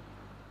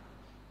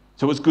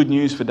 So it was good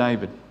news for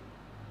David.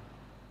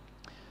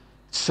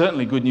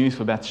 Certainly good news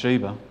for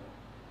Bathsheba.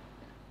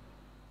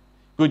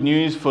 Good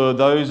news for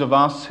those of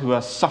us who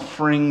are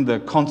suffering the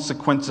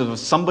consequences of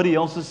somebody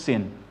else's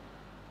sin.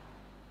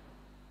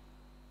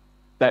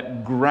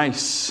 That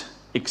grace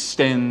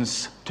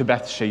extends to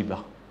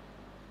Bathsheba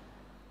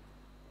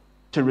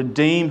to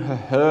redeem her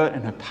hurt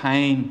and her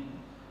pain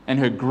and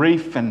her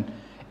grief and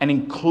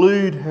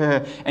include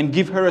her and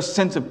give her a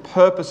sense of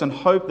purpose and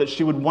hope that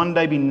she would one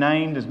day be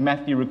named, as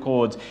Matthew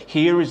records.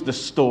 Here is the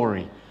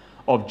story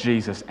of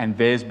Jesus, and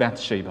there's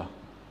Bathsheba,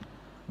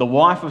 the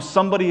wife of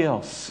somebody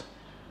else,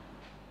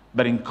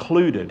 but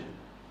included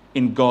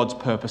in God's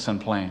purpose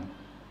and plan,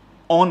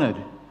 honoured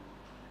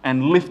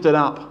and lifted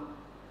up.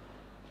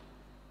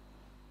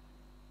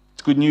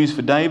 It's good news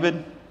for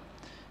David.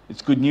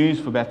 It's good news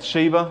for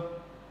Bathsheba.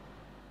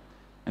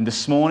 And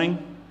this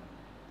morning,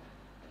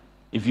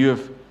 if you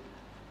have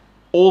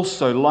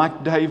also,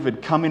 like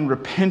David, come in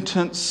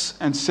repentance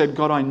and said,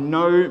 God, I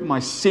know my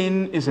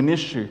sin is an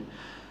issue.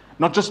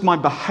 Not just my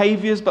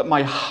behaviours, but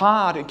my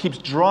heart. It keeps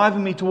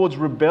driving me towards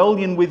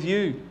rebellion with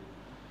you.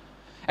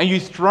 And you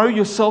throw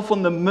yourself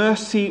on the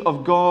mercy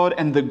of God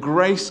and the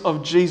grace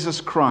of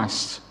Jesus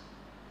Christ.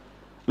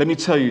 Let me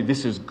tell you,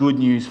 this is good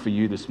news for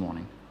you this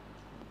morning.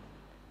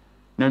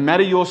 No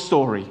matter your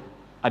story,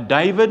 a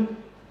David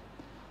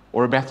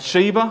or a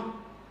Bathsheba,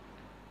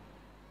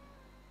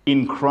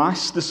 in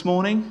Christ this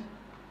morning,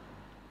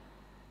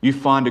 you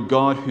find a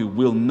God who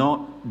will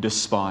not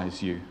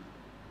despise you,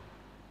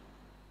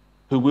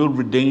 who will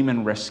redeem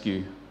and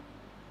rescue,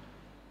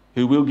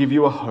 who will give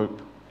you a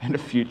hope and a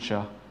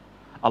future,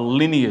 a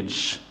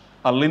lineage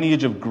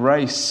of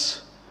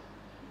grace.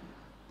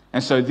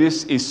 And so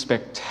this is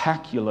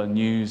spectacular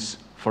news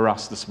for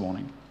us this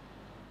morning.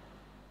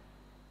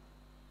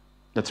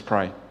 Let's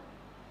pray.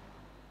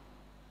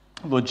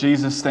 Lord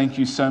Jesus, thank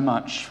you so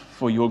much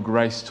for your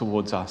grace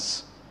towards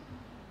us,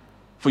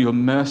 for your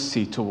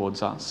mercy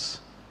towards us.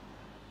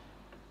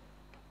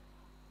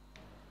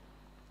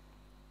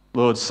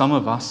 Lord, some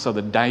of us are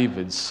the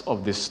Davids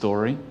of this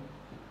story.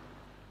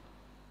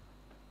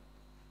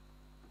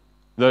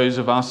 Those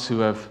of us who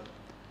have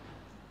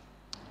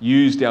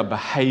used our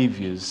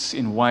behaviours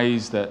in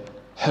ways that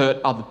hurt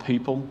other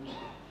people.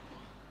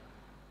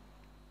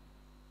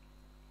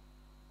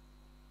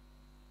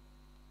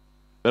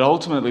 But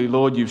ultimately,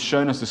 Lord, you've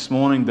shown us this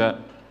morning that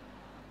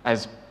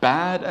as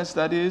bad as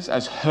that is,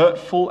 as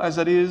hurtful as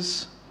it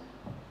is,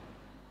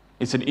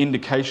 it's an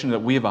indication that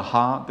we have a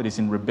heart that is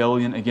in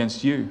rebellion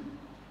against you.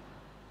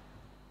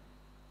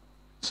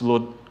 So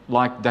Lord,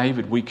 like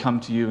David, we come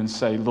to you and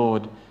say,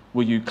 Lord,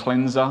 will you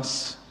cleanse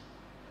us?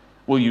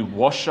 Will you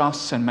wash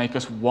us and make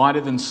us whiter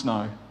than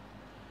snow?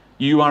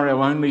 You are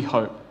our only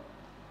hope.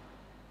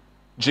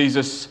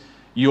 Jesus,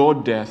 your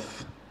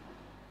death,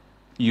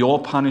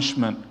 your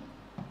punishment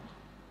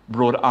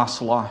brought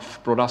us life,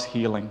 brought us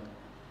healing.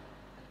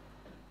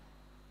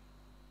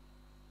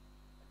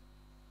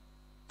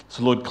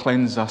 So Lord,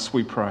 cleanse us,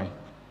 we pray.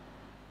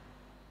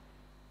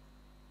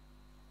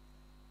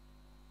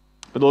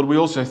 But Lord, we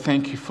also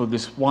thank you for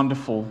this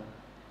wonderful,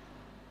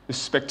 this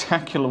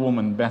spectacular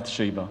woman,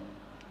 Bathsheba,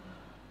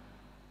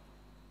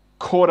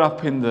 caught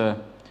up in the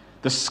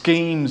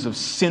schemes of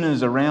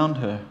sinners around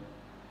her,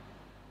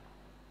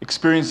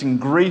 experiencing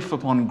grief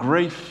upon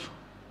grief,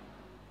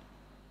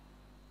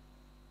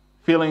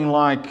 feeling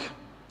like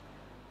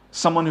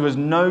someone who has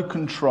no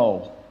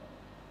control.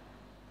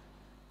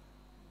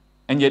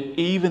 And yet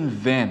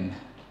even then,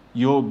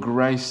 your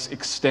grace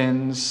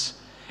extends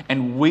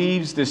and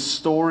weaves this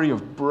story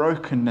of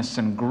brokenness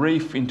and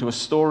grief into a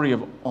story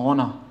of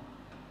honour.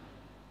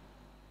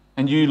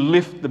 And you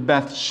lift the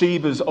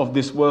Bathshebas of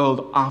this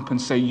world up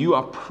and say, you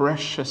are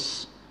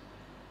precious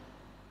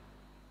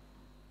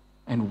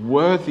and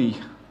worthy.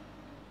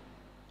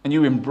 And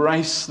you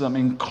embrace them,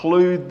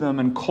 include them,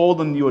 and call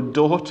them your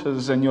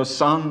daughters and your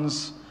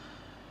sons.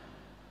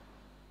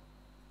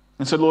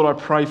 And so, Lord, I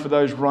pray for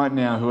those right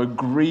now who are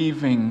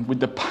grieving with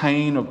the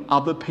pain of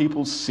other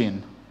people's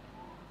sin.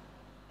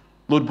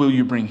 Lord, will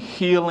you bring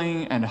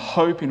healing and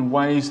hope in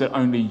ways that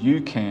only you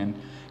can,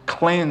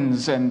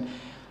 cleanse and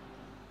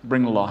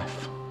bring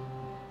life.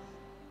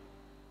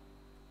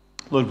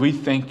 Lord, we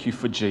thank you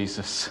for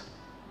Jesus.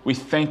 We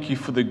thank you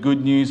for the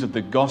good news of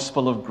the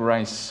gospel of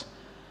grace.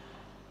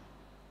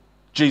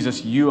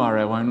 Jesus, you are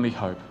our only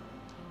hope.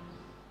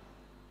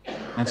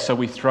 And so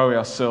we throw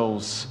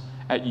ourselves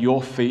at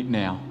your feet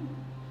now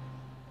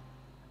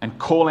and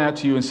call out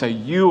to you and say,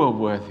 you are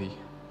worthy,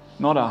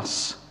 not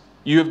us.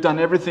 You have done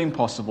everything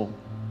possible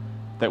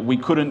that we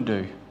couldn't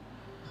do.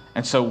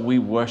 And so we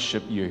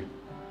worship you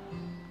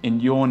in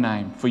your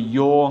name, for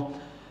your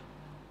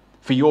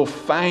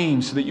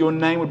fame, so that your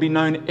name would be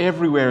known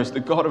everywhere as the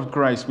God of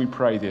grace. We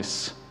pray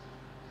this.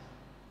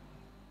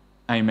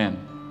 Amen.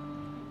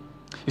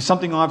 If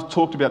something I've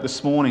talked about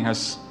this morning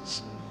has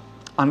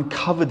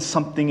uncovered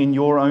something in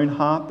your own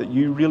heart that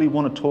you really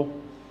want to talk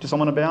to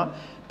someone about,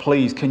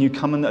 please, can you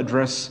come and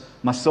address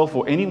myself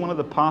or anyone of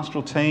the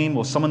pastoral team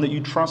or someone that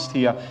you trust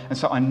here and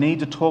say, I need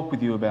to talk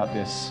with you about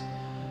this.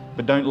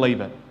 But don't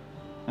leave it.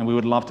 And we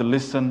would love to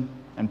listen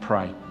and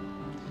pray.